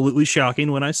 absolutely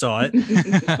shocking when I saw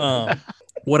it.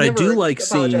 What I do like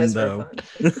seeing, though,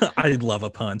 I love a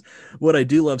pun. What I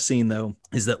do love seeing, though,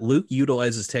 is that Luke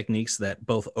utilizes techniques that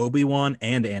both Obi-Wan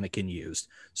and Anakin used.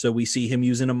 So we see him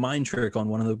using a mind trick on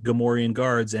one of the Gamorrean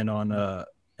guards and on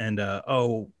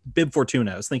Bib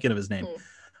Fortuna. I was thinking of his name.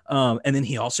 And then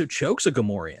he also chokes a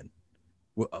Gamorrean,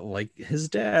 like his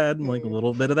dad, like a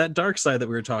little bit of that dark side that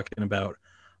we were talking about.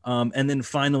 And then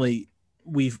finally,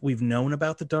 we've known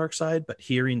about the dark side, but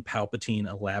hearing Palpatine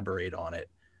elaborate on it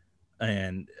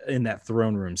and in that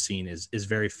throne room scene is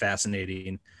very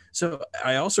fascinating. So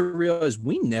I also realized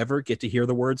we never get to hear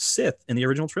the word Sith in the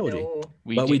original trilogy. No.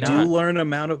 But we do learn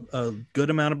a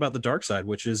good amount about the dark side,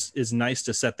 which is nice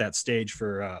to set that stage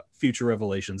for future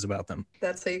revelations about them.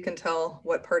 That's how you can tell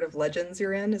what part of Legends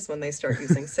you're in, is when they start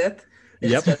using Sith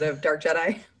instead of Dark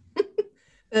Jedi.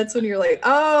 That's when you're like,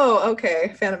 oh,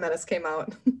 okay, Phantom Menace came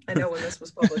out. I know when this was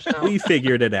published now. We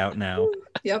figured it out now.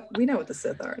 Yep, we know what the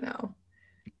Sith are now.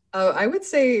 I would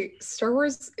say Star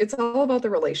Wars, it's all about the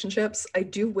relationships. I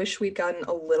do wish we'd gotten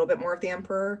a little bit more of the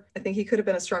Emperor. I think he could have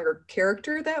been a stronger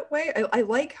character that way. I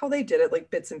like how they did it, like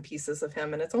bits and pieces of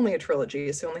him, and it's only a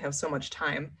trilogy, so you only have so much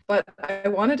time. But I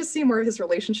wanted to see more of his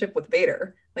relationship with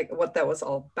Vader, like what that was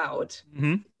all about.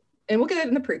 Mm-hmm. And we'll get it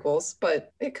in the prequels,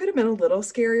 but it could have been a little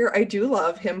scarier. I do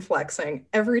love him flexing.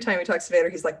 Every time he talks to Vader,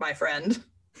 he's like, my friend.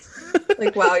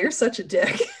 Like, wow, you're such a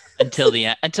dick. Until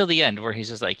the end, where he's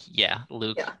just like, yeah,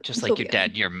 Luke, just like your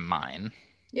dad, you're mine.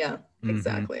 Yeah,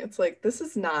 exactly. It's like, this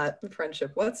is not a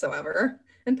friendship whatsoever.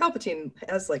 And Palpatine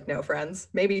has like no friends.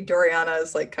 Maybe Doriana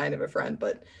is like kind of a friend,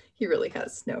 but he really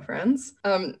has no friends.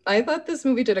 I thought this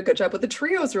movie did a good job with the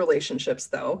trio's relationships,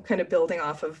 though, kind of building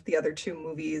off of the other two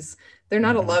movies. They're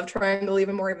not a love triangle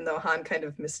anymore, even though Han kind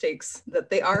of mistakes that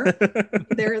they are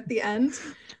there at the end.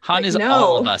 Han is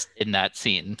all of us in that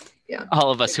scene. Yeah,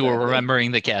 all of us who were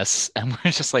remembering the guests, and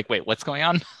we're just like, wait, what's going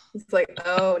on? It's like,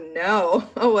 oh no.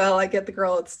 Oh well, I get the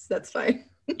girl. That's fine.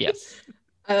 Yes.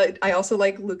 I also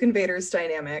like Luke and Vader's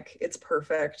dynamic. It's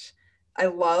perfect. I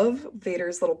love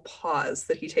Vader's little pause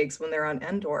that he takes when they're on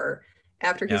Endor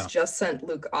after he's just sent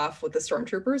Luke off with the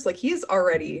stormtroopers. Like, he's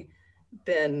already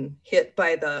been hit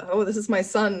by the, oh, this is my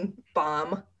son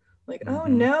bomb. Like, oh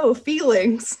no,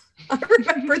 feelings. I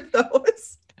remember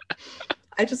those.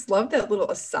 I just love that little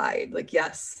aside. Like,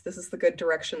 yes, this is the good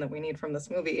direction that we need from this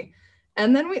movie.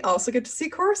 And then we also get to see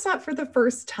Coruscant for the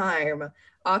first time.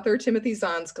 Author Timothy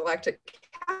Zahn's galactic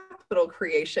capital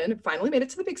creation finally made it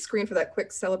to the big screen for that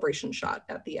quick celebration shot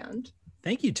at the end.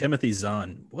 Thank you, Timothy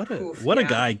Zahn. What a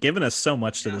guy, giving us so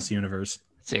much to this universe.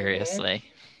 Seriously.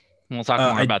 We'll talk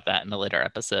more about that in a later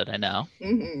episode, I know.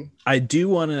 I do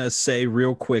want to say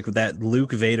real quick that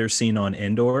Luke Vader scene on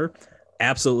Endor,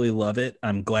 absolutely love it.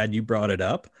 I'm glad you brought it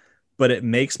up. But it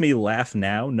makes me laugh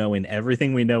now, knowing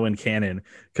everything we know in canon.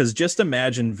 Because just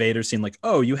imagine Vader seeing like,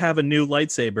 oh, you have a new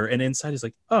lightsaber. And inside he's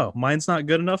like, oh, mine's not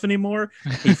good enough anymore.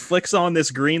 He flicks on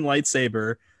this green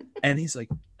lightsaber. And he's like,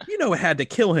 you know, it had to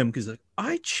kill him. Because like,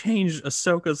 I changed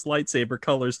Ahsoka's lightsaber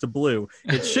colors to blue.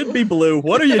 It should be blue.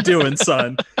 What are you doing,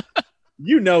 son?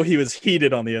 You know he was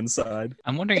heated on the inside.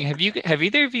 I'm wondering, have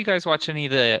either of you guys watched any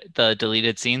of the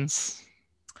deleted scenes?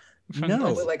 No,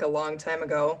 probably like a long time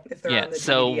ago. If they're on the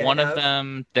so DVD one of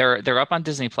them, they're up on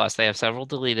Disney Plus. They have several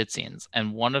deleted scenes,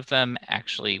 and one of them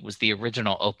actually was the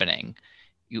original opening.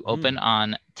 You open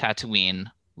on Tatooine.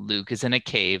 Luke is in a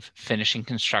cave finishing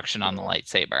construction on the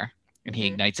lightsaber, and he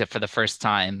ignites it for the first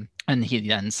time, and he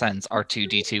then sends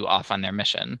R2-D2 off on their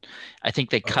mission. I think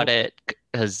they cut it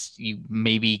because you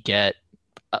maybe get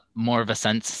more of a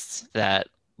sense that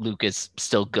Luke is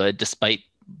still good despite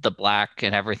the black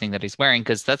and everything that he's wearing,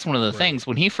 because that's one of the things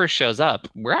when he first shows up,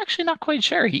 we're actually not quite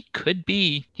sure. He could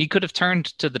have turned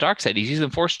to the dark side. He's using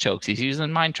force chokes, he's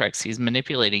using mind tricks, he's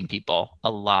manipulating people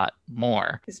a lot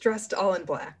more. He's dressed all in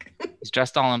black.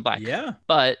 Yeah,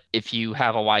 but if you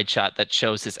have a wide shot that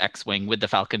shows his X-wing with the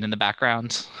Falcon in the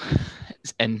background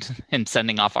and him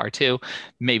sending off R2,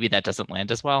 maybe that doesn't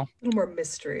land as well. A little more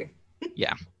mystery.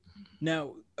 Yeah.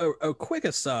 Now, a quick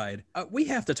aside, we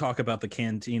have to talk about the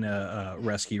Cantina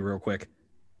rescue real quick,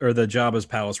 or the Jabba's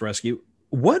Palace rescue.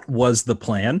 What was the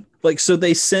plan? Like, so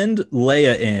they send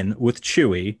Leia in with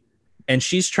Chewie, and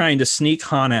she's trying to sneak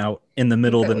Han out in the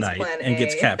middle of the night and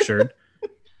gets captured.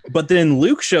 But then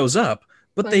Luke shows up,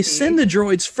 but they send the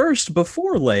droids first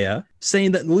before Leia,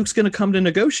 saying that Luke's going to come to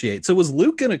negotiate. So was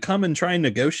Luke going to come and try and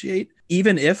negotiate,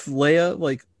 even if Leia,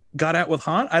 like, got out with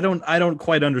Han? I don't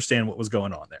quite understand what was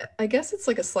going on there. I guess it's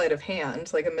like a sleight of hand,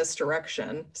 like a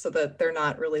misdirection, so that they're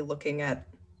not really looking at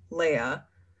Leia.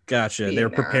 Gotcha. being They're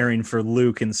there. preparing for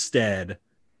Luke instead.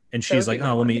 And That she's would like, be my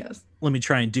oh, one guess. let me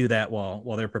try and do that while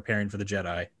they're preparing for the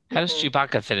Jedi. How does Mhm.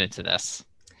 Chewbacca fit into this?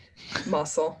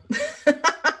 Muscle.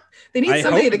 They need I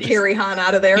somebody hope to carry Han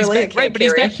out of there. He's Leia back, can't right, but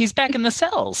he's carry back. him. He's back in the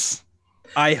cells.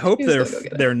 I hope He's gonna go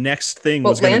get it. their next thing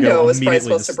Well, was going to Lando go was probably immediately.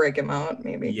 supposed to break him out,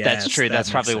 maybe. Yeah. That's Yes, true. that That's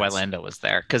makes probably why sense. Lando was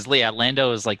there. Because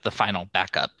Lando is like the final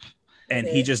backup. And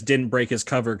he just didn't break his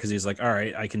cover because he's like, all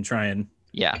right, I can try and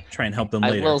Yeah. help them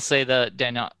later. I will say that,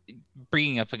 Daniel,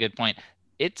 bringing up a good point,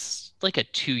 it's like a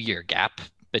 2-year gap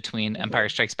between Empire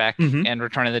Strikes Back Mhm. and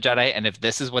Return of the Jedi. And if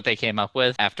this is what they came up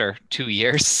with after 2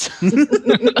 years,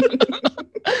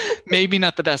 maybe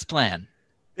not the best plan.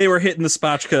 They were hitting the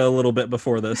spotchka a little bit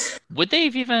before this. Would they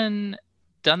have even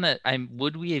done that?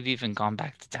 Would we have even gone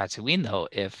back to Tatooine, though,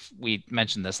 if we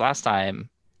mentioned this last time,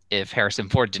 if Harrison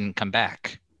Ford didn't come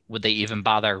back? Would they even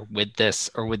bother with this,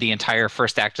 or would the entire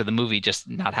first act of the movie just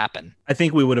not happen? I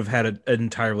think we would have had an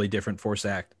entirely different first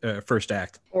act.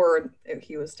 Or if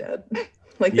he was dead.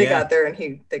 Like they Yeah. got there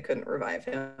and they couldn't revive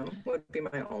him would be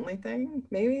my only thing,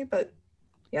 maybe. But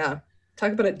yeah,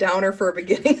 talk about a downer for a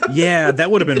beginning. Yeah,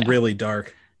 that would have been Yeah. really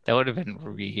dark. That would have been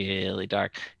really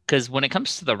dark. Because when it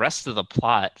comes to the rest of the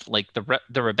plot, like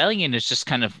the rebellion is just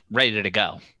kind of ready to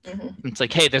go. Mhm. It's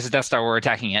like, hey, there's a Death Star, we're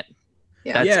attacking it.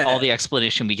 Yeah, That's Yeah. all the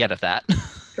explanation we get of that.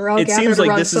 they're all It gathered seems like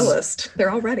around this is- Sullust. They're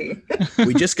all ready.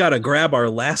 We just got to grab our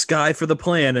last guy for the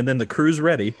plan, and then the crew's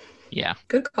ready. Yeah.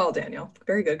 Good call, Daniel.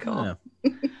 Very good call.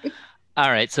 Yeah. All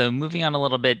right, so moving on a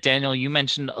little bit, Daniel, you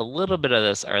mentioned a little bit of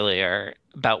this earlier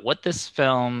about what this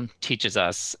film teaches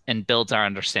us and builds our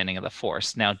understanding of the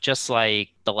Force. Now, just like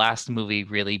the last movie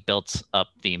really built up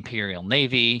the Imperial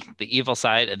Navy, the evil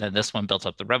side, and then this one built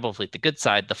up the Rebel fleet, the good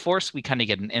side, the Force, we kind of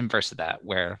get an inverse of that,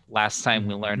 where last time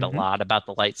we learned Mhm. a lot about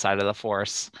the light side of the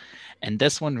Force, and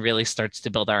this one really starts to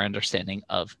build our understanding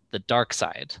of the dark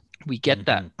side. We get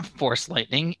that Force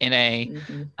lightning in a,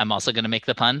 Mhm. I'm also going to make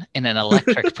the pun, in an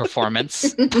electric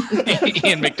performance. Ian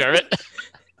McDermott.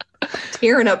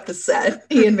 Tearing up the set,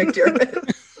 Ian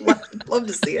McDermott. Love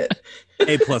to see it.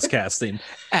 A+ casting.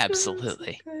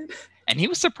 Absolutely. Good. And he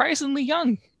was surprisingly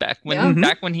young back when Yeah.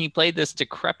 back when he played this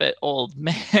decrepit old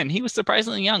man. He was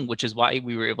surprisingly young, which is why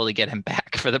we were able to get him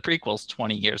back for the prequels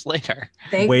 20 years later.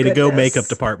 Thank Way to go, goodness. makeup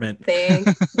department. Thank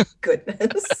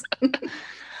goodness.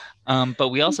 But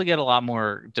we also get a lot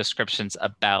more descriptions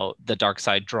about the dark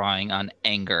side drawing on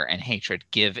anger and hatred.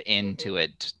 Give in to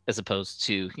it, as opposed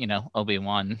to,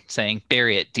 Obi-Wan saying,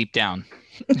 bury it deep down.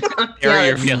 Bury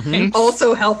your Yeah, feelings.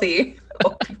 also healthy.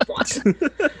 Obi-Wan.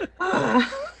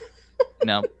 Ah.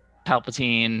 No,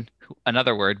 Palpatine,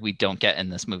 another word we don't get in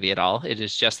this movie at all. It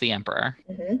is just the Emperor.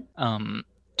 Mhm.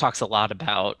 Talks a lot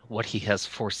about what he has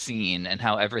foreseen and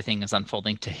how everything is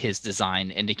unfolding to his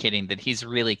design, indicating that he's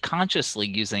really consciously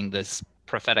using this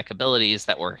prophetic abilities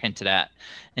that were hinted at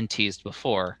and teased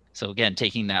before. So again,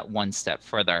 taking that one step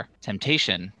further,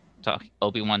 temptation.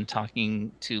 Obi-Wan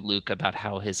talking to Luke about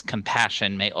how his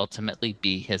compassion may ultimately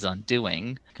be his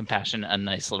undoing. Compassion, a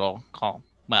nice little call.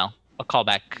 Well, a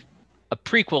callback, a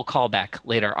prequel callback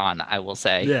later on, I will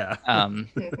say. Yeah.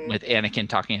 Mhm. With Anakin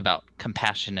talking about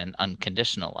compassion and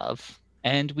unconditional love.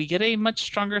 And we get a much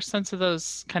stronger sense of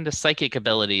those kind of psychic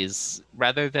abilities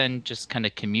rather than just kind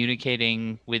of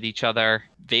communicating with each other.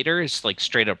 Vader is like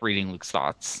straight up reading Luke's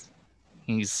thoughts.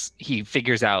 He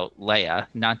figures out Leia,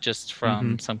 not just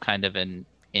from some kind of an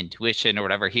intuition or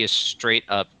whatever. He is straight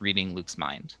up reading Luke's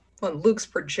mind. Well, Luke's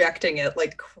projecting it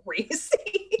like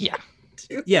crazy. Yeah.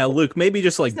 Too. Yeah, Luke, maybe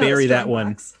just like It's not a bury that strong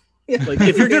one. box. Yeah. Like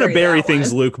if you're gonna bury that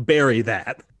things, one. Luke, bury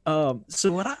that.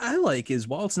 So what I like is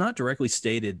while it's not directly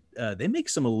stated, they make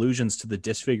some allusions to the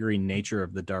disfiguring nature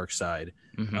of the dark side.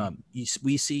 Mhm.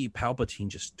 We see Palpatine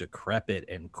just decrepit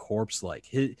and corpse-like.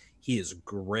 He is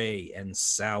gray and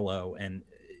sallow, and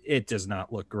it does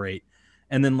not look great.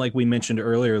 And then, like we mentioned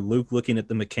earlier, Luke looking at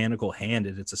the mechanical hand,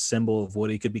 and it's a symbol of what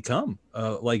he could become,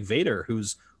 like Vader,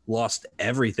 who's lost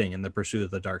everything in the pursuit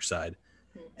of the dark side.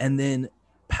 And then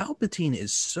Palpatine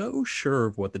is so sure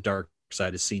of what the dark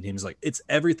side has seen him. He's like,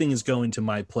 everything is going to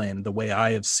my plan the way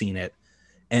I have seen it.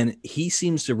 And he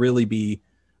seems to really be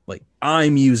like,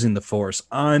 I'm using the Force.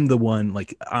 I'm the one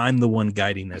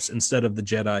guiding this, instead of the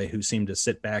Jedi who seem to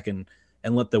sit back and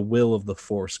let the will of the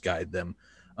Force guide them.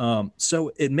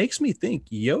 So it makes me think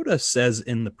Yoda says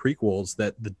in the prequels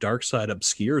that the dark side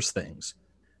obscures things.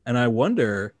 And I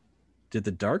wonder, did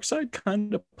the dark side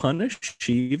kind of punish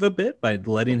Sheev a bit by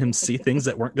letting him see things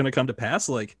that weren't going to come to pass?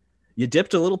 Like, you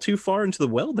dipped a little too far into the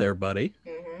well there, buddy.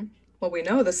 Mhm. Well, we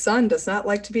know the sun does not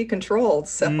like to be controlled,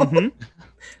 so Mhm.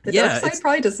 The Yeah, dark side it's-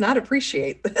 probably does not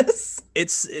appreciate this.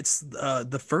 It's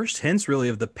the first hints really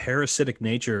of the parasitic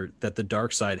nature that the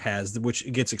dark side has,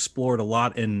 which gets explored a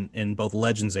lot in both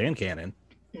Legends and canon.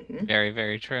 Mhm. Very,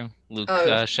 very true. Luke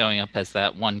Oh. showing up as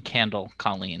that one candle,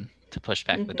 Colleen, to push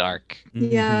back the Mhm. dark.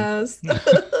 Yes.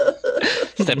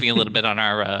 Stepping a little bit on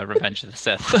our Revenge of the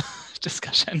Sith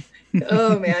discussion.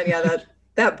 Oh man, yeah,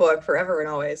 that book forever and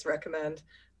always recommend.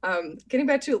 Getting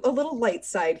back to a little light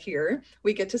side here,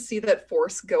 we get to see that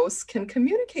Force ghosts can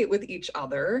communicate with each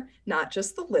other, not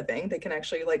just the living. They can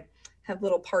actually like have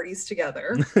little parties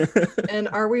together. And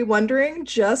are we wondering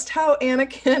just how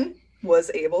Anakin was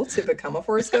able to become a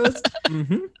Force ghost?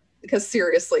 Mhm. Because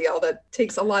seriously, y'all, that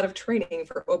takes a lot of training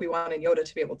for Obi-Wan and Yoda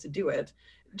to be able to do it.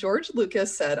 George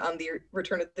Lucas said on the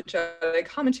Return of the Jedi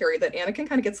commentary that Anakin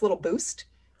kind of gets a little boost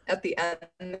at the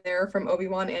end there from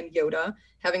Obi-Wan and Yoda,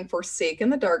 having forsaken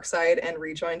the dark side and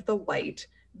rejoined the light.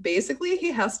 Basically,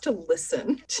 he has to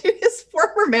listen to his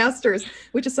former masters,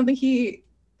 which is something he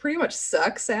pretty much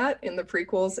sucks at in the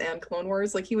prequels and Clone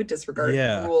Wars. Like he would disregard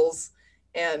Yeah. rules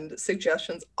and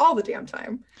suggestions all the damn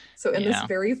time. So in this Yeah.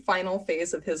 very final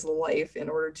phase of his life, in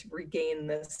order to regain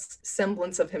this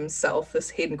semblance of himself, this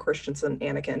Hayden Christensen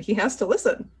Anakin, he has to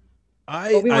listen.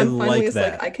 I Obi-Wan finally like is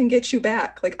that. like, I can get you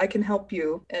back. Like, I can help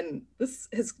you. And this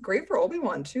is great for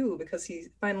Obi-Wan, too, because he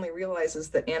finally realizes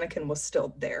that Anakin was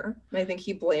still there. And I think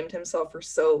he blamed himself for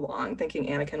so long, thinking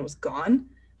Anakin was gone.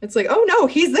 It's like, oh no,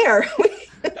 he's there.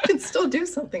 We can still do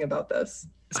something about this.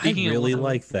 Speaking I of really love-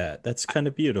 like that. That's kind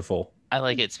of beautiful. I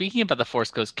like it. Speaking about the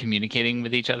Force ghosts communicating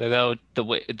with each other, though,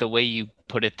 the way you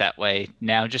put it that way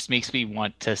now just makes me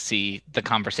want to see the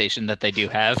conversation that they do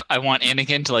have. I want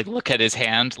Anakin to like look at his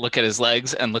hand, look at his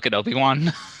legs, and look at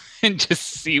Obi-Wan, and just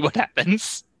see what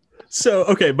happens. So,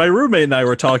 okay, my roommate and I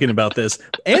were talking about this.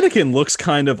 Anakin looks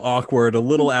kind of awkward, a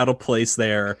little out of place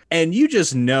there. And you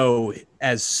just know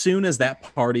as soon as that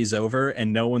party's over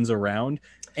and no one's around,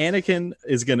 Anakin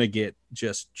is going to get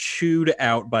just chewed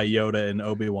out by Yoda and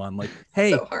Obi-Wan. Like,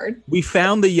 hey, So hard. we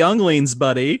found the younglings,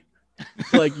 buddy.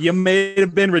 Like, you may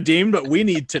have been redeemed, but we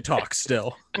need to talk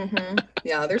still. Mhm.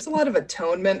 Yeah, there's a lot of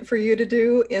atonement for you to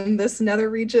do in this nether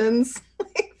regions.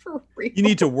 Like, for real. You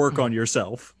need to work on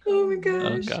yourself. Oh my Oh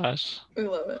gosh. gosh. I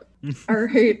love it. All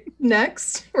right,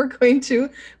 next we're going to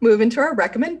move into our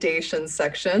recommendations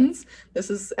sections. This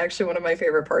is actually one of my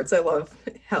favorite parts. I love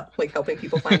helping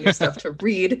people find new stuff to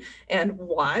read and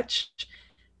watch.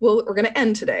 Well, we're going to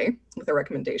end today with our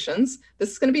recommendations.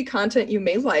 This is going to be content you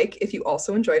may like if you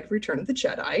also enjoyed Return of the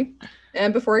Jedi.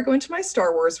 And before I go into my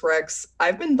Star Wars recs,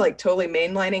 I've been like totally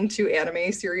mainlining two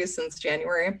anime series since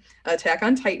January, Attack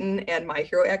on Titan and My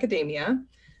Hero Academia.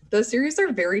 The series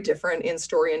are very different in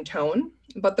story and tone,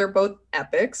 but they're both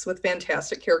epics with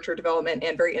fantastic character development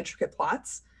and very intricate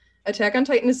plots. Attack on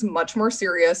Titan is much more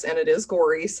serious and it is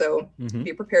gory, so Mhm.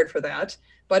 be prepared for that.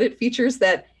 But it features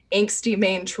that angsty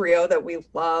main trio that we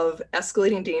love,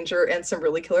 escalating danger, and some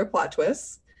really killer plot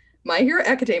twists. My Hero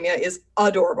Academia is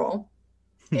adorable.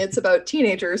 It's about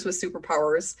teenagers with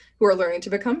superpowers who are learning to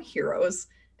become heroes.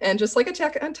 And just like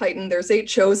Attack on Titan, there's a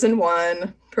chosen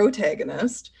one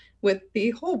protagonist with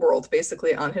the whole world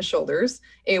basically on his shoulders,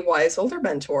 a wise older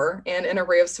mentor, and an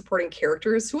array of supporting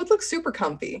characters who would look super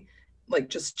comfy, like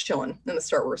just chilling in the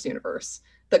Star Wars universe.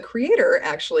 The creator,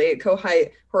 actually,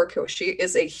 Kohei Horikoshi,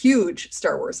 is a huge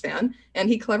Star Wars fan, and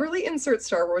he cleverly inserts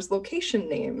Star Wars location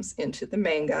names into the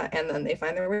manga, and then they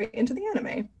find their way into the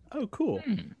anime. Oh, cool.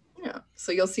 Hmm. Yeah.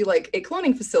 So you'll see, like, a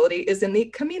cloning facility is in the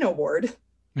Camino Ward.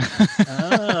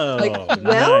 Oh, Like,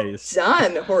 well nice.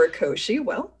 done, Horikoshi.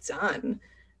 Well done.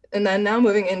 And then now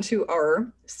moving into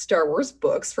our Star Wars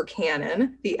books for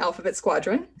canon, the Alphabet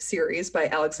Squadron series by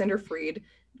Alexander Freed.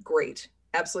 Great.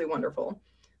 Absolutely wonderful.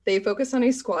 They focus on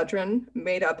a squadron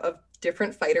made up of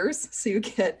different fighters. So you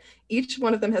get, each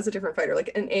one of them has a different fighter, like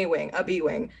an A-wing, a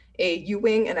B-wing, a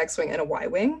U-wing, an X-wing, and a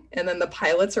Y-wing. And then the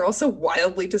pilots are also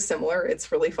wildly dissimilar.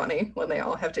 It's really funny when they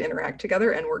all have to interact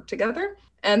together and work together.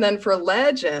 And then for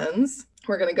Legends,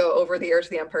 we're going to go over the Heir to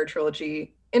the Empire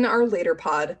trilogy in our later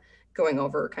pod, going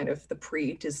over kind of the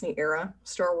pre-Disney era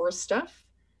Star Wars stuff.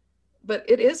 But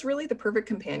it is really the perfect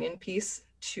companion piece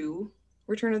to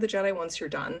Return of the Jedi once you're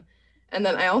done. And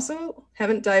then I also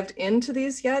haven't dived into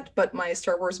these yet, but my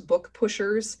Star Wars book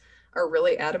pushers are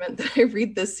really adamant that I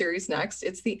read this series next.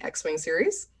 It's the X-Wing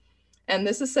series. And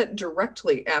this is set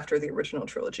directly after the original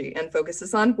trilogy and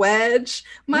focuses on Wedge,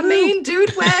 my main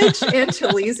dude Wedge,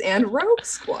 Antilles, and Rogue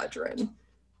Squadron.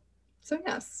 So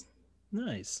yes,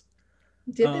 Nice.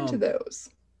 dip into those.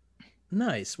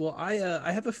 Nice. Well, I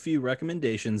have a few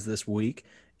recommendations this week.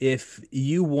 If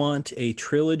you want a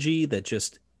trilogy that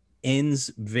just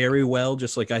ends very well,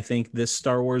 just like I think this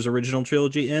Star Wars original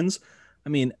trilogy ends. I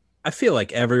mean, I feel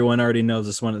like everyone already knows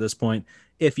this one at this point.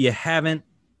 If you haven't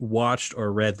watched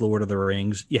or read Lord of the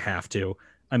Rings, you have to.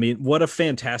 I mean, what a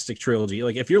fantastic trilogy.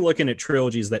 Like, if you're looking at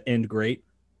trilogies that end great,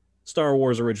 Star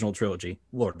Wars original trilogy,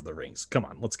 Lord of the Rings. Come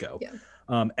on, let's go.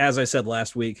 Yeah. As I said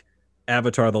last week,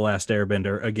 Avatar: The Last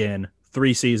Airbender, again,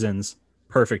 3 seasons,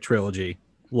 perfect trilogy.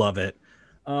 Love it.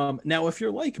 Now, if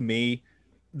you're like me,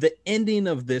 the ending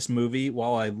of this movie,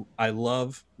 while I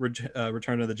love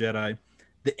Return of the Jedi,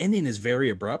 the ending is very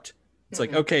abrupt. It's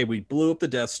like, okay, we blew up the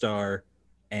Death Star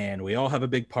and we all have a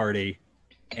big party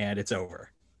and it's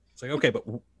over. It's like, okay, but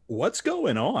what's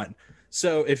going on?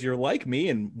 So if you're like me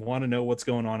and want to know what's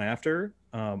going on after,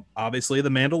 obviously The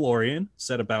Mandalorian,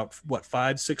 set about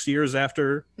 5-6 years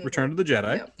after Return of the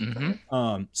Jedi.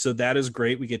 Yep. So that is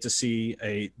great. We get to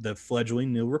see the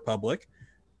fledgling New Republic.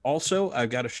 Also,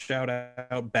 I've got to shout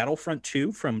out Battlefront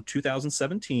 2 from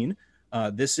 2017.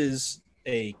 This is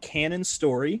a canon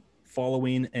story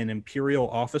following an Imperial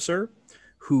officer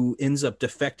who ends up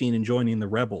defecting and joining the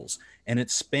rebels. And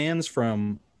it spans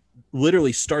from,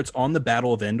 literally starts on the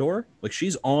Battle of Endor. Like,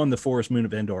 she's on the forest moon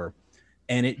of Endor.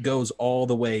 And it goes all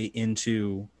the way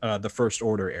into the First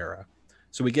Order era.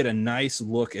 So we get a nice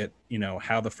look at,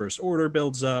 how the First Order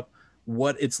builds up,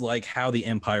 what it's like, how the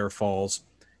Empire falls.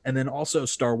 And then also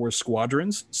Star Wars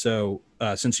Squadrons. So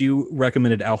since you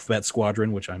recommended Alphabet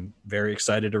Squadron, which I'm very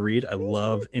excited to read, I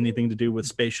love anything to do with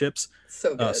spaceships.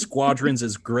 So good. Squadrons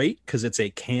is great because it's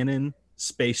a canon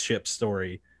spaceship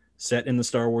story set in the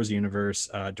Star Wars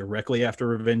universe directly after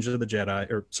Return of the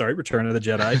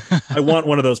Jedi. I want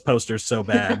one of those posters so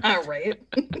bad. Right.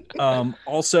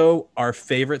 Also, our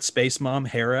favorite space mom,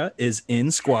 Hera, is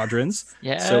in Squadrons.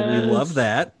 Yes. So we love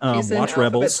that. She's in Watch Alphabet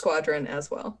Rebels. Squadron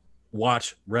as well.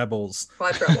 Watch Rebels.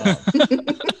 Watch Rebels.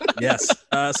 Yes.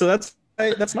 So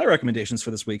that's my recommendations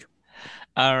for this week.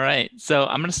 All right. So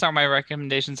I'm going to start my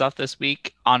recommendations off this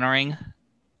week honoring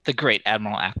the great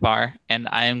Admiral Akbar, and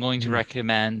I am going to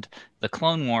recommend The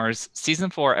Clone Wars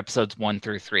Season 4, Episodes 1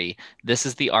 through 3. This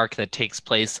is the arc that takes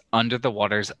place under the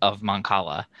waters of Mon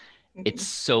Cala. It's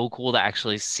so cool to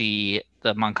actually see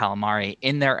the Mon Calamari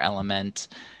in their element,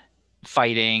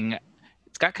 fighting.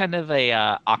 It's got kind of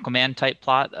a Aquaman type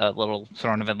plot, a little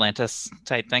Throne of Atlantis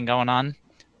type thing going on.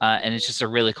 And it's just a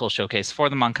really cool showcase for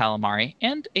the Mon Calamari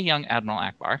and a young Admiral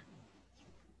Akbar.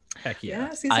 Heck yeah.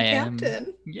 Yes, he's a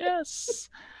captain. Yes.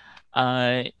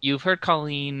 You've heard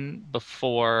Colleen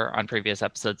before on previous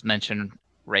episodes mention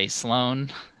Ray Sloan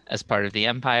as part of the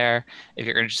Empire. If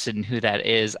you're interested in who that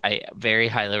is, I very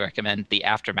highly recommend the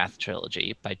Aftermath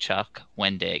trilogy by Chuck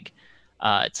Wendig.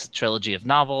 It's a trilogy of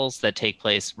novels that take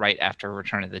place right after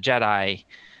Return of the Jedi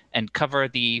and cover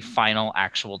the final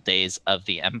actual days of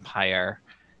the Empire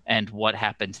and what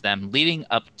happened to them leading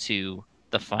up to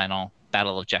the final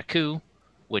Battle of Jakku,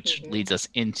 which leads us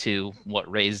into what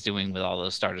Rey's doing with all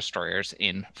those Star Destroyers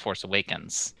in Force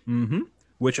Awakens.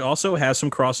 Which also has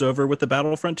some crossover with the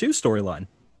Battlefront 2 storyline.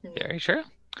 Very true.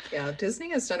 Yeah, Disney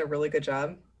has done a really good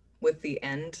job with the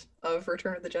end of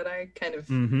Return of the Jedi, kind of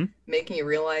making you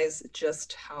realize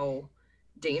just how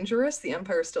dangerous the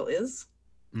Empire still is.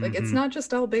 Like, it's not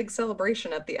just all big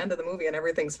celebration at the end of the movie and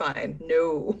everything's fine.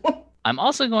 No. I'm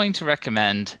also going to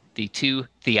recommend the 2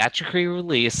 theatrically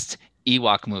released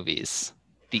Ewok movies.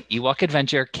 The Ewok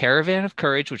Adventure Caravan of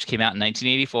Courage, which came out in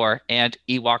 1984, and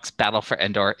Ewoks Battle for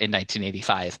Endor in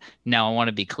 1985. Now, I want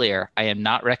to be clear. I am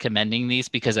not recommending these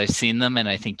because I've seen them and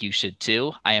I think you should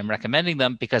too. I am recommending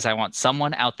them because I want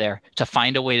someone out there to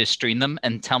find a way to stream them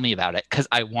and tell me about it because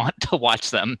I want to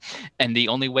watch them. And the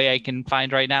only way I can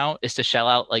find right now is to shell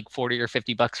out like 40 or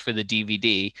 50 bucks for the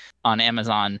DVD on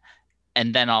Amazon.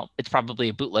 And then it's probably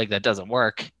a bootleg that doesn't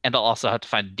work. And I'll also have to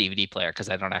find a DVD player because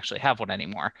I don't actually have one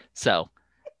anymore. So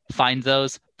find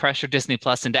those, pressure Disney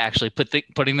Plus into actually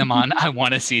putting them on. I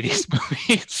want to see these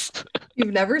movies.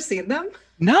 You've never seen them?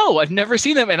 No, I've never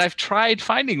seen them, and I've tried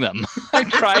finding them. I've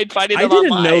tried finding I them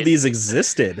didn't online. know these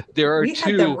existed. There are We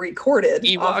two had them recorded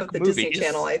Ewok off of the Disney movies.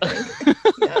 Channel, I think.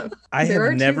 Yeah. I There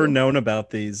have are never two. known about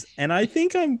these, and I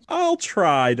think I'll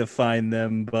try to find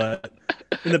them, but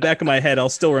in the back of my head, I'll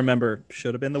still remember,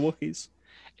 should have been the Wookiees.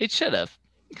 It should have.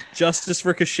 Justice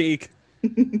for Kashyyyk.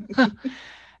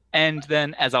 And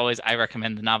then, as always, I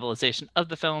recommend the novelization of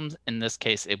the films. In this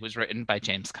case, it was written by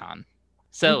James Caan.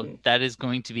 So that is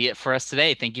going to be it for us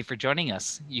today. Thank you for joining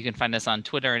us. You can find us on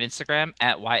Twitter and Instagram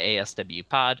at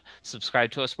YASWpod.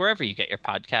 Subscribe to us wherever you get your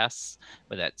podcasts,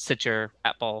 whether that's Stitcher,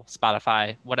 Apple,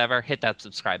 Spotify, whatever. Hit that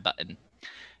subscribe button.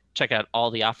 check out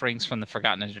all the offerings from the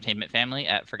Forgotten Entertainment family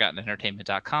at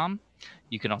forgottenentertainment.com.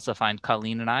 You can also find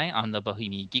Colleen and I on the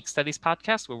Bohemian Geek Studies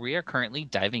podcast, where we are currently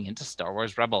diving into Star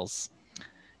Wars Rebels.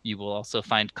 You will also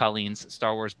find Colleen's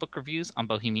Star Wars book reviews on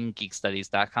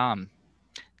bohemiangeekstudies.com.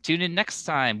 Tune in next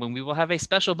time when we will have a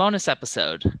special bonus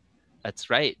episode. That's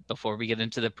right. Before we get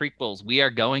into the prequels, we are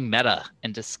going meta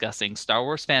and discussing Star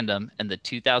Wars fandom and the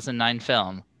 2009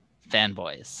 film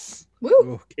Fanboys. Woo!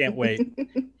 Ooh, can't wait. And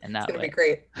It's that going to way. be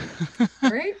great. All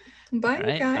right. Bye, All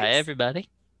right. guys. Bye, everybody.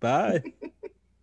 Bye.